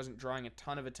off. She wasn't drawing a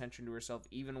ton of attention to herself,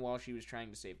 even while she was trying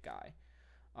to save Guy.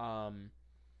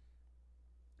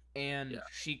 And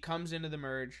she comes into the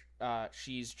merge.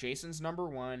 She's Jason's number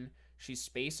 1. She's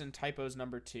Space and Typo's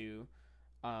number 2.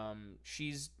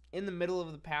 She's in the middle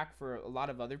of the pack for a lot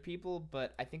of other people,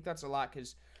 but I think that's a lot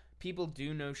because people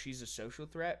do know she's a social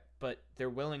threat, but they're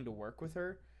willing to work with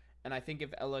her. And I think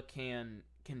if Ella can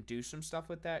do some stuff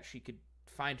with that, she could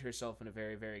find herself in a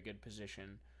very, very good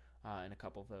position in a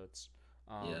couple votes.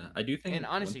 I do think, and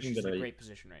honestly, she's in a great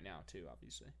position right now too.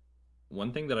 Obviously,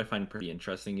 one thing that I find pretty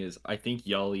interesting is I think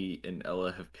Yali and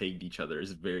Ella have pegged each other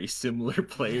as very similar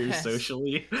players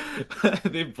socially.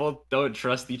 They both don't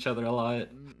trust each other a lot.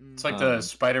 It's like the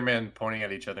Spider-Man pointing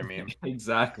at each other meme.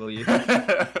 Exactly.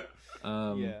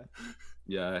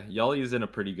 Yeah, Yali is in a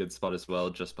pretty good spot as well,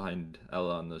 just behind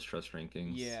Ella on those trust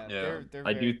rankings. Yeah. They're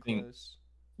I very do think close.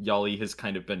 Yali has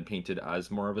kind of been painted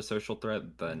as more of a social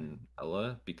threat than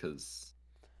Ella because,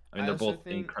 I mean, they're both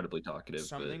incredibly talkative.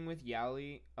 Something with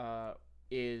Yali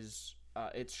is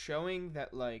it's showing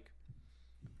that like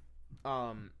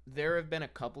there have been a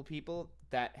couple people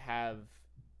that have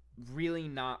really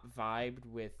not vibed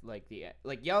with like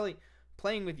Yali.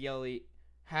 Playing with Yali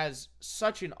has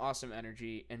such an awesome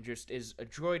energy and just is a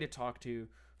joy to talk to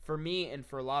for me and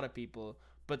for a lot of people,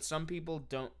 but some people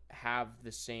don't have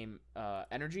the same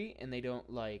energy and they don't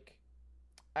like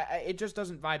it just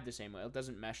doesn't vibe the same way. It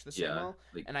doesn't mesh the same well.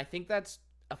 And I think that's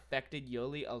affected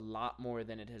Yoli a lot more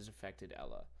than it has affected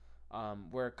Ella.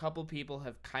 Where a couple people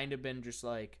have kind of been just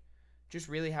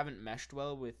really haven't meshed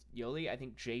well with Yoli. I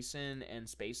think Jason and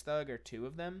Space Thug are 2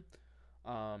 of them.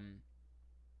 That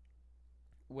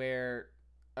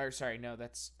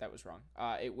was wrong.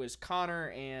 It was Connor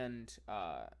and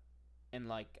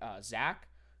Zach,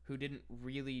 who didn't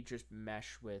really just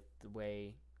mesh with the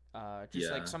way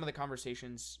like some of the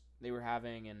conversations they were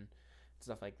having and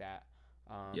stuff like that.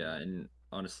 And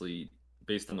honestly,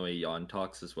 based on the way Jan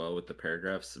talks as well with the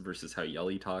paragraphs versus how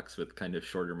Yelly talks with kind of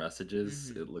shorter messages,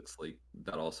 it looks like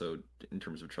that also, in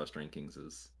terms of trust rankings,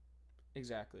 is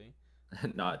exactly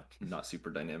not super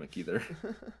dynamic either.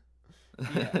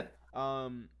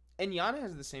 And Jan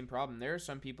has the same problem. There are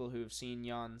some people who have seen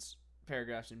Jan's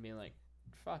paragraphs and be like,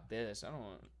 fuck this, I don't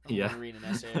want to read an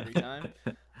essay every time.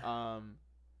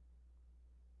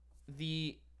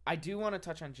 I do want to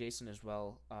touch on Jason as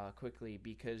well quickly,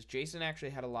 because Jason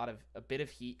actually had a bit of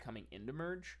heat coming into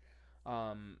merge.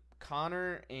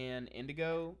 Connor and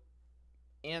Indigo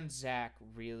and Zach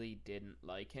really didn't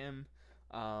like him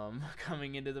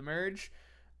coming into the merge.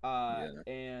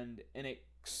 And it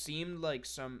seemed like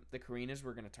the Karinas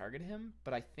were going to target him,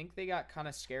 but I think they got kind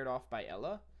of scared off by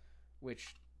Ella,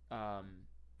 which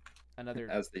another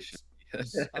as they should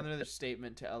another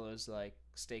statement to Ella's like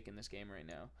stake in this game right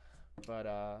now. But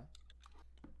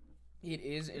it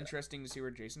is interesting to see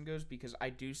where Jason goes, because I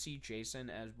do see Jason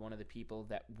as one of the people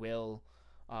that will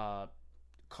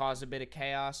cause a bit of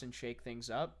chaos and shake things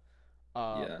up.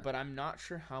 But I'm not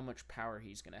sure how much power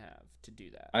he's going to have to do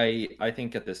that. I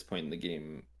think at this point in the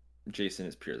game, Jason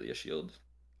is purely a shield.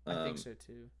 I think so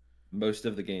too. Most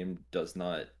of the game does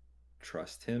not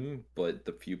trust him, but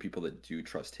the few people that do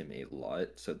trust him a lot,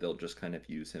 so they'll just kind of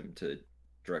use him to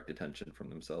direct attention from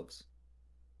themselves.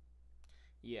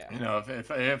 Yeah.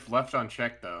 If left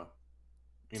unchecked, though,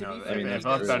 if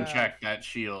left unchecked, that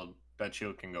shield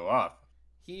can go off.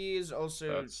 He is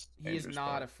also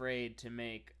not afraid to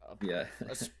make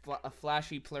a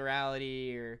flashy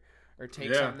plurality or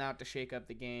take something out to shake up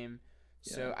the game.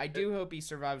 So I do hope he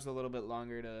survives a little bit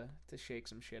longer to shake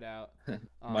some shit out.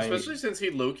 Especially since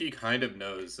he low-key kind of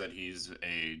knows that he's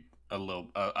a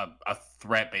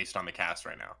threat based on the cast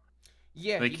right now.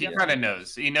 Yeah, he kind of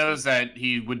knows. He knows that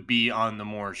he would be on the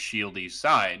more shieldy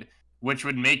side, which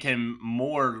would make him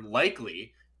more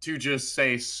likely to just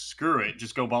say, screw it,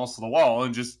 just go balls to the wall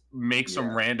and just make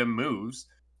some random moves.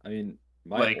 I mean,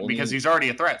 because he's already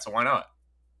a threat, so why not?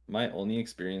 My only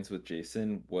experience with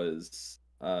Jason was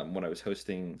when I was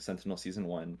hosting Sentinel Season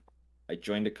 1. I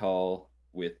joined a call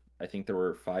with, I think there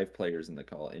were 5 players in the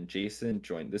call, and Jason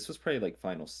joined. This was probably like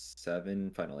Final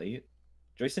 7, Final 8.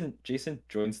 Jason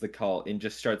joins the call and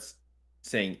just starts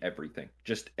saying everything.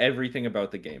 Just everything about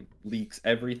the game. Leaks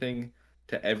everything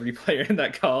to every player in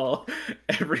that call.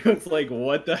 Everyone's like,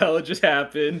 what the hell just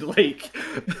happened? Like,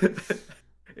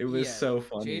 it was so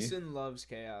funny. Jason loves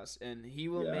chaos, and he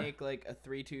will make like a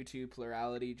 3-2-2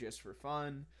 plurality just for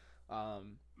fun.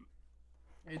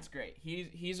 It's great.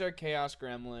 He's our chaos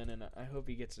gremlin, and I hope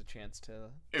he gets a chance to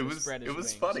spread his wings. It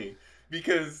was funny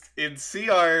because in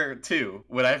CR2,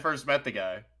 when I first met the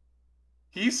guy,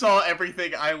 he saw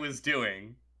everything I was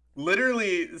doing,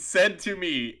 literally said to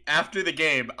me after the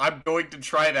game, I'm going to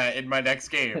try that in my next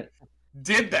game.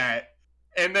 Did that,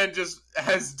 and then just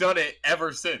has done it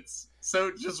ever since.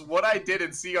 So just what I did in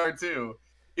CR2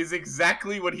 is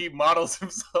exactly what he models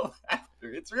himself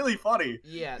after. It's really funny.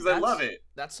 Yeah, because I love it.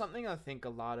 That's something I think a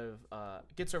lot of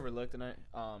gets overlooked, and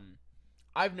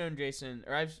I've known Jason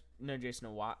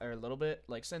a while, or a little bit,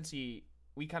 like since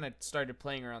we kind of started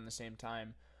playing around the same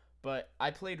time. But I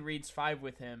played Reeds 5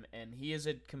 with him, and he is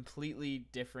a completely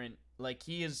different. Like,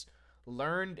 he has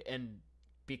learned and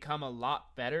become a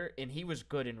lot better, and he was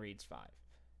good in Reeds 5.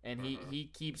 And he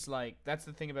keeps, like, that's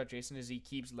the thing about Jason, is he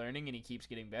keeps learning and he keeps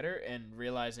getting better and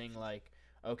realizing, like,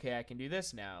 okay, I can do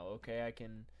this now. Okay, I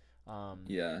can.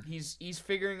 He's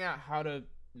figuring out how to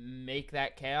make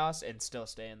that chaos and still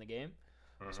stay in the game.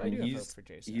 So I do have hope for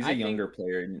Jason. He's a younger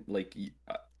player, and like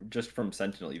just from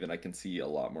Sentinel, even I can see a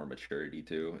lot more maturity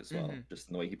too, as well. Just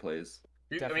in the way he plays.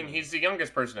 Definitely. I mean, he's the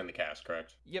youngest person in the cast,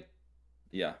 correct? Yep.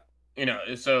 Yeah. You know,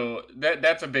 so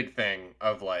that's a big thing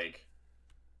of like,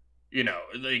 you know,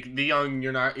 like the young,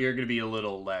 you're gonna be a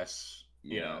little less,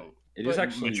 you know, it is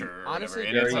actually mature. Honestly,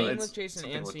 playing with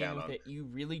Jason and seeing with it, you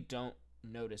really don't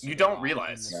notice. You don't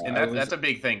realize, and that's a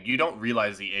big thing. You don't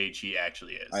realize the age he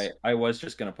actually is. I was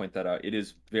just gonna point that out. It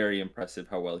is very impressive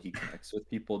how well he connects with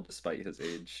people despite his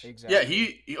age.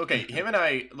 Exactly. Yeah, him and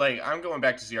I, like, I'm going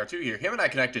back to CR2 here. Him and I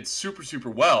connected super, super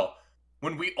well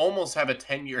when we almost have a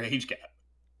 10-year age gap.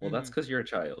 Well, that's because you're a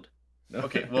child. No.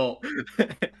 Okay, well,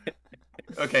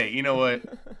 okay, you know what?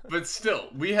 But still,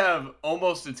 we have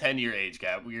almost a 10-year age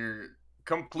gap. We're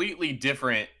completely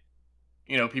different,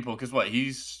 you know, people. Because what?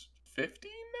 He's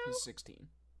 15 now? He's 16.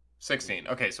 16.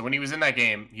 Okay, so when he was in that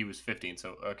game, he was 15.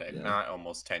 So, okay, not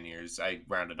almost 10 years. I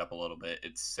rounded up a little bit.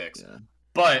 It's 6. Yeah.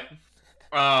 But,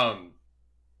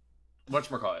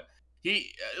 whatchamacallit?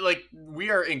 He, like, we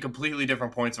are in completely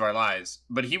different points of our lives,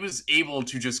 but he was able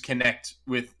to just connect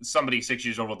with somebody 6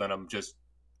 years older than him just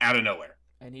out of nowhere.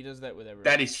 And he does that with everyone.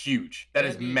 That is huge. That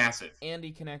is massive. And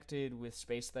he connected with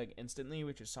Space Thug instantly,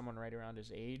 which is someone right around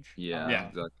his age. Yeah,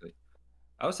 exactly.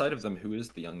 Outside of them, who is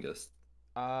the youngest?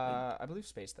 I believe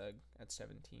Space Thug at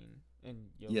 17. And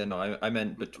Yoli. Yeah, no, I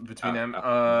meant between them.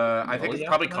 I think it's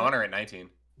probably Connor at 19.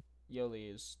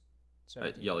 Yoli is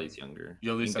 17. Yoli's younger.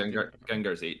 Yoli's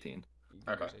Gengar's 18.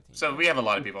 Okay. So we have a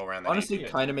lot of people around that. Honestly,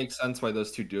 kind of makes sense why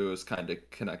those two duos kind of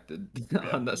connected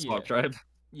on that swap tribe.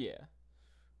 Yeah.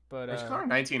 But is Connor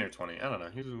 19 or 20? I don't know.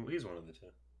 He's one of the two.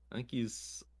 I think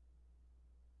he's.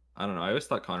 I don't know. I always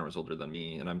thought Connor was older than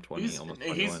me, and I'm 20, almost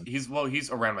 21. He's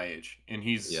around my age, and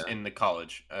he's in the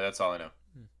college. That's all I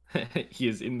know. He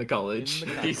is in the college.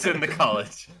 He's in the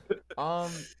college. I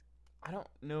don't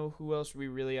know who else we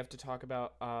really have to talk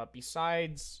about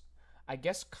besides, I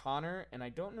guess, Connor, and I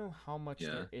don't know how much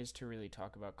there is to really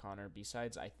talk about Connor.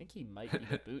 Besides, I think he might be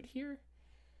the boot here.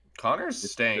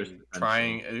 Connor's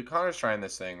trying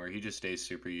this thing where he just stays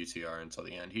super UTR until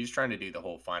the end. He's trying to do the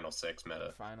whole Final 6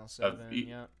 meta. Final 7,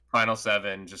 yeah. Final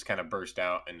 7, just kind of burst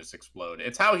out and just explode.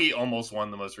 It's how he almost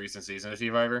won the most recent season of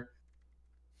Survivor.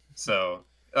 So,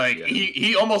 like,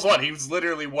 he almost won. He was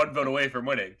literally one vote away from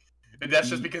winning. And that's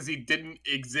just because he didn't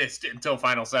exist until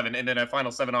Final 7. And then at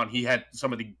Final 7 on, he had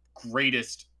some of the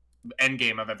greatest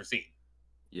endgame I've ever seen.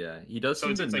 Yeah, he does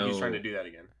seem to know... So it seems like he's trying to do that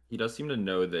again. He does seem to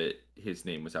know that his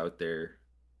name was out there,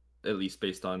 at least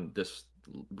based on this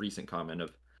recent comment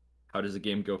of, how does a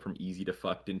game go from easy to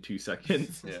fucked in 2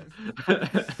 seconds? Yeah.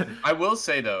 I will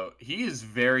say, though, he is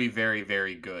very, very,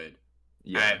 very good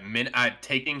at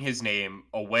taking his name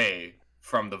away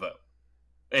from the vote.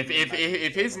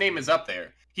 If his name is up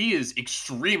there, he is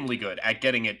extremely good at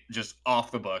getting it just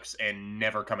off the books and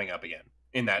never coming up again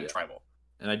in that tribal.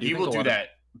 And he will do that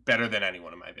better than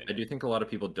anyone, in my opinion. I do think a lot of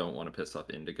people don't want to piss off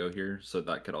Indigo here, so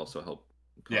that could also help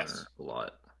Connor a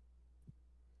lot.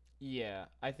 Yeah,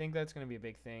 I think that's going to be a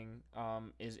big thing.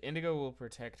 Is Indigo will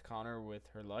protect Connor with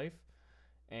her life,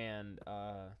 and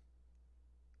I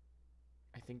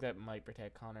think that might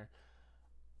protect Connor.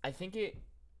 I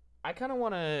kind of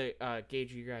want to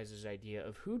gauge you guys' idea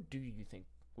of who do you think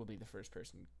will be the first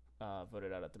person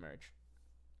voted out at the merge?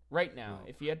 Right now,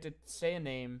 if you had to say a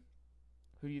name,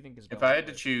 who do you think is going? If I had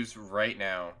to choose right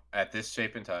now, at this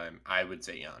shape and time, I would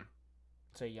say Jan.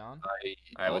 Say Jan?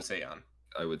 I would say Jan.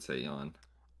 I would say Jan.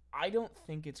 I don't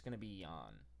think it's going to be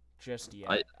Jan just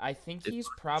yet. I think he's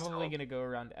probably going to go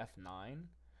around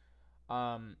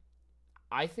F9.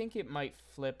 I think it might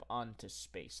flip onto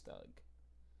Space Thug.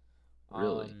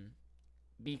 Really?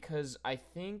 Because I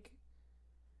think,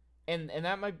 and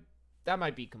that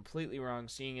might be completely wrong,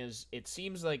 seeing as it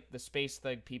seems like the Space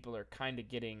Thug people are kind of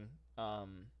getting,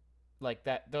 like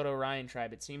that Dodo Ryan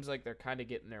tribe, it seems like they're kind of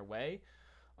getting their way.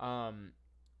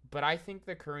 But I think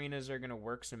the Karinas are going to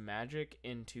work some magic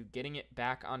into getting it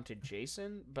back onto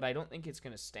Jason, but I don't think it's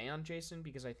going to stay on Jason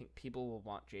because I think people will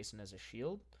want Jason as a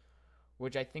shield.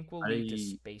 which I think will lead to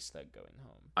Space Thug going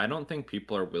home. I don't think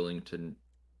people are willing to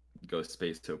go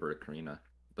Space over Karina.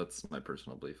 That's my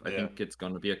personal belief. I think it's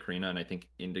going to be a Karina, and I think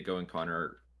Indigo and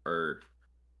Connor are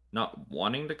not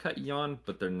wanting to cut Jan,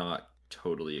 but they're not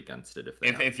totally against it.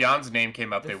 If Jan's name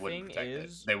came up, they wouldn't protect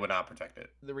it. They would not protect it.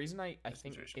 The reason I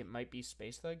think it might be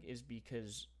Space Thug is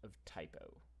because of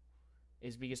Typo.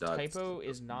 Typo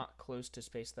is not close to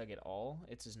Space Thug at all.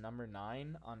 It's his number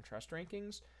 9 on trust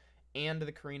rankings, and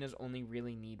the Karinas only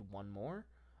really need one more.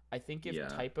 I think if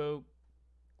Typo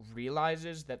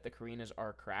realizes that the Karinas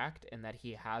are cracked and that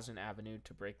he has an avenue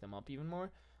to break them up even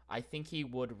more, I think he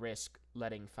would risk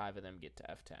letting 5 of them get to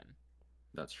F10.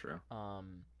 That's true.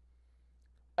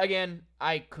 Again,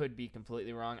 I could be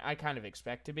completely wrong. I kind of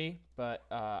expect to be, but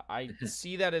I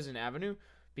see that as an avenue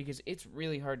because it's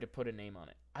really hard to put a name on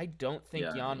it. I don't think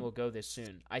Jan will go this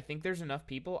soon. I think there's enough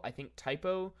people. I think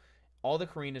Typo, all the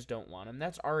Karinas don't want him.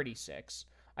 That's already 6.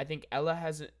 I think Ella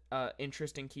has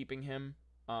interest in keeping him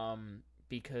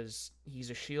because he's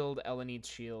a shield. Ella needs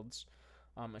shields,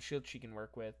 a shield she can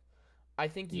work with. I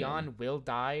think Jan will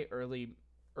die early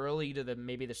to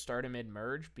maybe the start of mid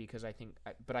merge because I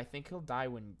think he'll die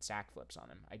when Zach flips on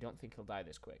him. I don't think he'll die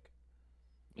this quick.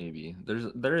 Maybe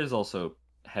there is also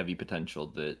heavy potential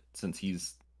that since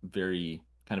he's very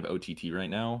kind of OTT right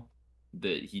now,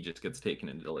 that he just gets taken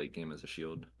into the late game as a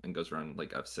shield and goes around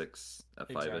like F6, F5ish.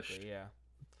 Exactly,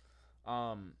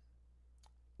 yeah.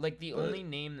 Like the only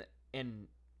name that, and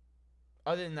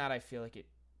other than that, I feel like it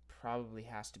probably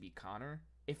has to be Connor.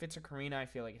 If it's a Karina, I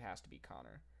feel like it has to be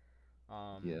Connor.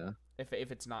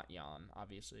 If it's not Jan,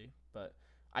 obviously, but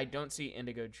I don't see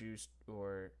Indigo, Juiced,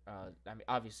 or I mean,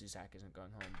 obviously Zach isn't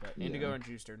going home, but Indigo and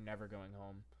Juiced are never going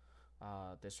home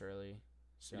this early.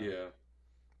 So yeah,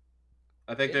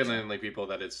 I think they're the only people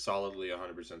that is solidly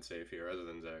 100% safe here, other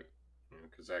than Zach,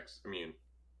 because Zach's immune.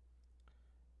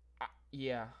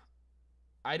 Yeah,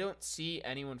 I don't see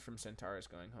anyone from Centaurus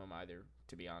going home either,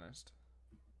 to be honest.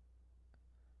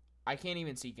 I can't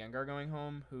even see Gengar going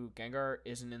home, who Gengar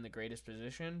isn't in the greatest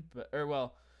position,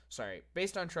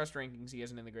 based on trust rankings, he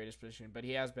isn't in the greatest position, but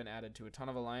he has been added to a ton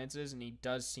of alliances, and he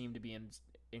does seem to be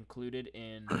included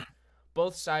in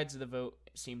both sides of the vote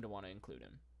seem to want to include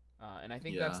him. And I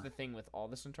think that's the thing with all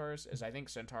the Centaurus, is I think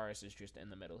Centaurus is just in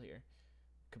the middle here,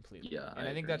 completely. Yeah, and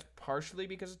I think that's partially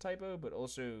because of Typo, but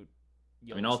also...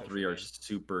 I mean, all 3 are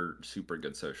super, super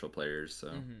good social players, so...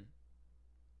 Mm-hmm.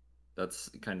 That's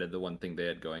kind of the one thing they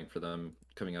had going for them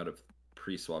coming out of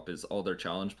pre-swap is all their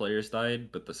challenge players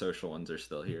died, but the social ones are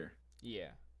still here. Yeah,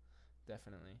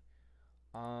 definitely.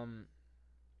 I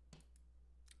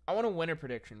want a winner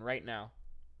prediction right now.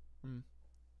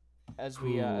 As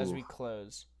we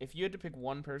close, if you had to pick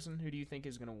one person, who do you think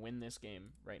is going to win this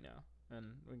game right now?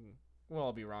 And we'll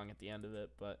all be wrong at the end of it,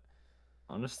 but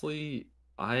honestly,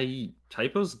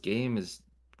 Typo's game is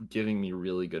giving me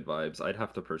really good vibes. I'd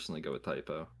have to personally go with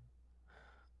Typo.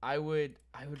 I would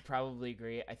probably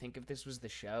agree. I think if this was the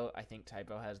show, I think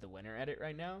Typo has the winner at it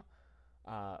right now.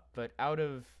 But out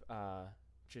of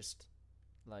just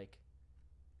like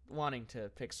wanting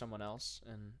to pick someone else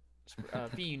and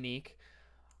be unique,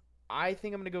 I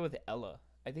think I'm gonna go with Ella.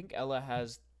 I think Ella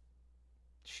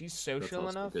she's social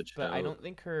enough, but I don't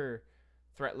think her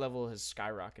threat level has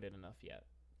skyrocketed enough yet.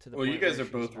 To the point you guys are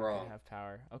both wrong. Have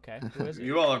power. Okay, who is it?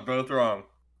 You all are both wrong.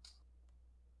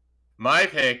 My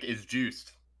pick is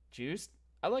Juiced. Juiced?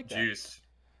 I like that. Juiced.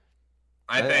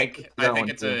 I think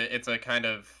it's a kind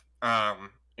of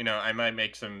I might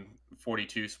make some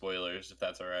 42 spoilers if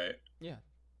that's all right. Yeah.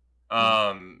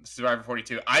 Survivor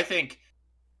 42.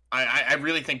 I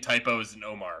really think Typo is an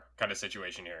Omar kind of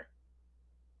situation here.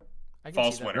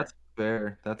 False winner. That's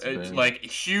fair. It's like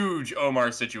huge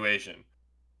Omar situation,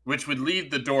 which would leave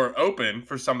the door open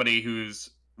for somebody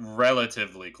who's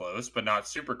relatively close but not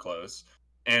super close.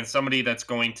 And somebody that's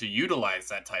going to utilize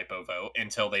that Typo vote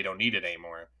until they don't need it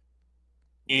anymore.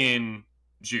 In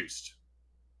Juiced.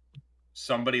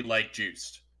 Somebody like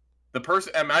Juiced.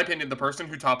 In my opinion, the person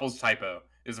who topples Typo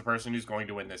is the person who's going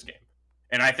to win this game.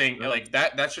 And I think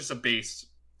that's just a base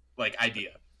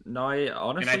idea. No,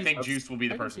 I think Juiced will be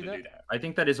the person to do that. I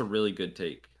think that is a really good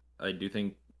take. I do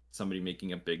think somebody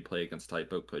making a big play against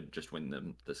Typo could just win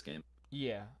them this game.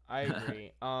 Yeah, I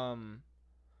agree.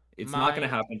 It's not going to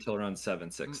happen until around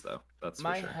 7-6, though. That's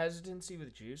my for sure. hesitancy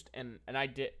with Juiced, and I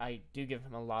do give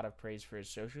him a lot of praise for his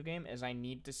social game, is I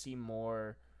need to see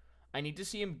more. I need to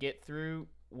see him get through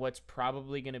what's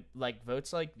probably going to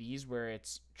votes like these, where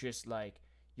it's just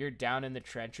you're down in the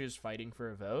trenches fighting for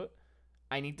a vote.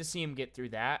 I need to see him get through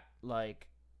that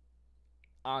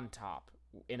on top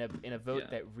in a vote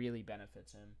that really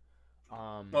benefits him.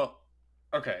 Well,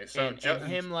 okay, so and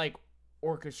him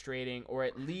orchestrating or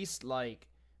at least like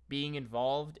being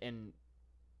involved and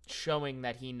showing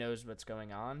that he knows what's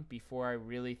going on before I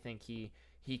really think he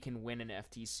can win an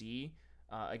FTC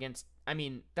against. I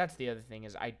mean, that's the other thing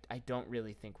is I don't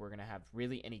really think we're gonna have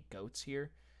really any goats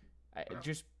here.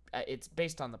 It's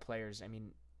based on the players. I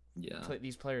mean,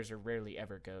 these players are rarely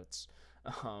ever goats.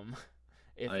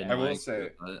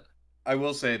 I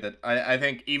will say that I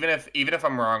think even if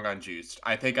I'm wrong on Juiced,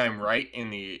 I think I'm right in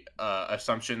the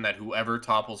assumption that whoever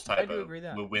topples Typo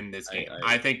will win this game.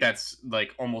 I think that's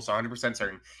like almost 100%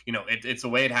 certain. You know, it's the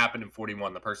way it happened in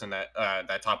 41. The person that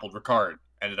toppled Ricard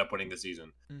ended up winning the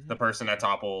season. Mm-hmm. The person that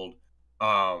toppled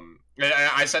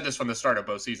I said this from the start of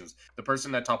both seasons. The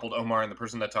person that toppled Omar and the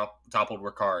person that toppled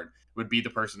Ricard would be the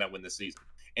person that win this season.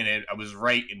 And I was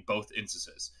right in both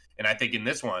instances. And I think in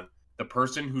this one, the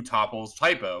person who topples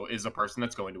Typo is the person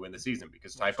that's going to win the season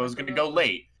because Typo's going to go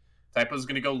late. Typo's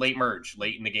going to go late merge,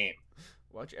 late in the game.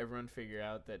 Watch everyone figure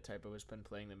out that Typo has been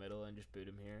playing the middle and just boot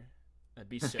him here. That'd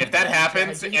be so if that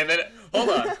happens, tragic. And then hold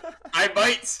on, I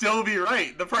might still be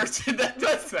right. The person that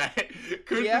does that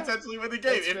could potentially win the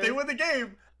game. If fair. They win the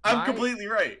game, I'm completely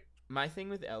right. My thing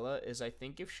with Ella is I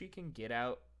think if she can get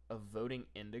out of voting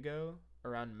Indigo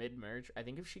around mid-merge, I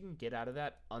think if she can get out of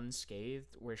that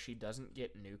unscathed where she doesn't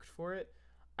get nuked for it,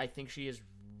 I think she is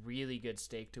really good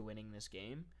stake to winning this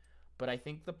game. But I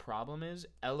think the problem is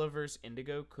Ella versus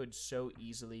Indigo could so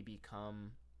easily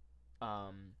become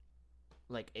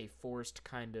like a forced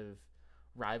kind of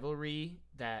rivalry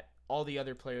that all the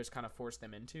other players kind of force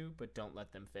them into but don't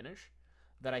let them finish,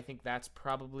 that I think that's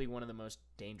probably one of the most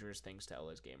dangerous things to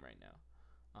Ella's game right now.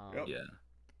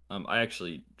 I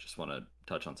actually just want to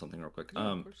touch on something real quick.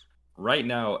 Right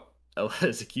now, Ella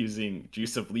is accusing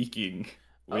Juice of leaking,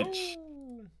 which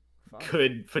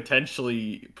could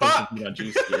potentially put something on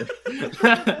Juice here.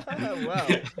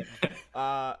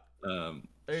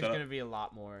 There's going to be a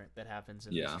lot more that happens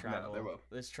in this tribal. No,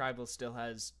 this tribal still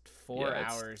has 4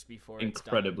 hours before it's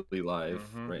incredibly live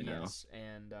right now.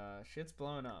 And shit's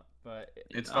blowing up. But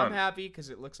it's I'm happy because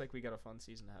it looks like we got a fun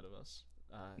season ahead of us.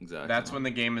 Exactly. That's when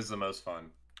the game is the most fun.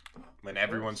 When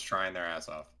everyone's trying their ass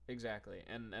off. Exactly.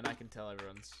 And I can tell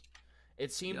everyone's...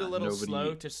 It seemed a little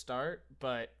slow to start,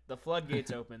 but the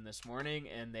floodgates opened this morning,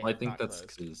 and they I think that's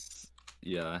because...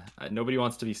 nobody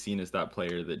wants to be seen as that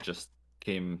player that just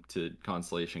came to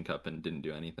Constellation Cup and didn't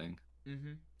do anything.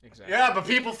 Mm-hmm. Exactly. Yeah, but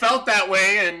people felt that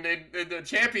way in the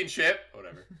championship.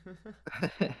 Whatever.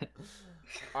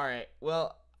 All right.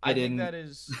 Well, I think that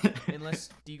is... Unless...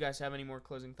 Do you guys have any more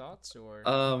closing thoughts, or...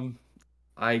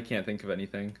 I can't think of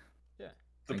anything. Yeah.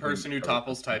 The person who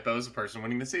topples Typo is the person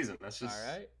winning the season. That's just...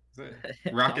 All right.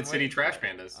 Rocket City Trash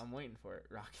Pandas. I'm waiting for it.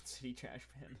 Rocket City Trash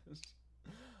Pandas.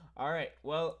 All right.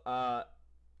 Well,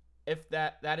 if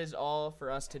that is all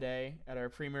for us today at our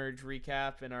pre-merge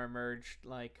recap and our merge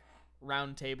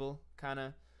round table kind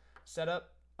of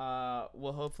setup,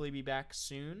 we'll hopefully be back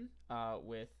soon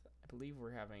with, I believe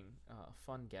we're having a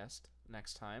fun guest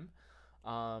next time,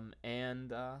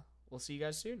 and we'll see you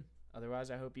guys soon.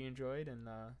 Otherwise, I hope you enjoyed and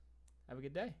have a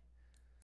good day.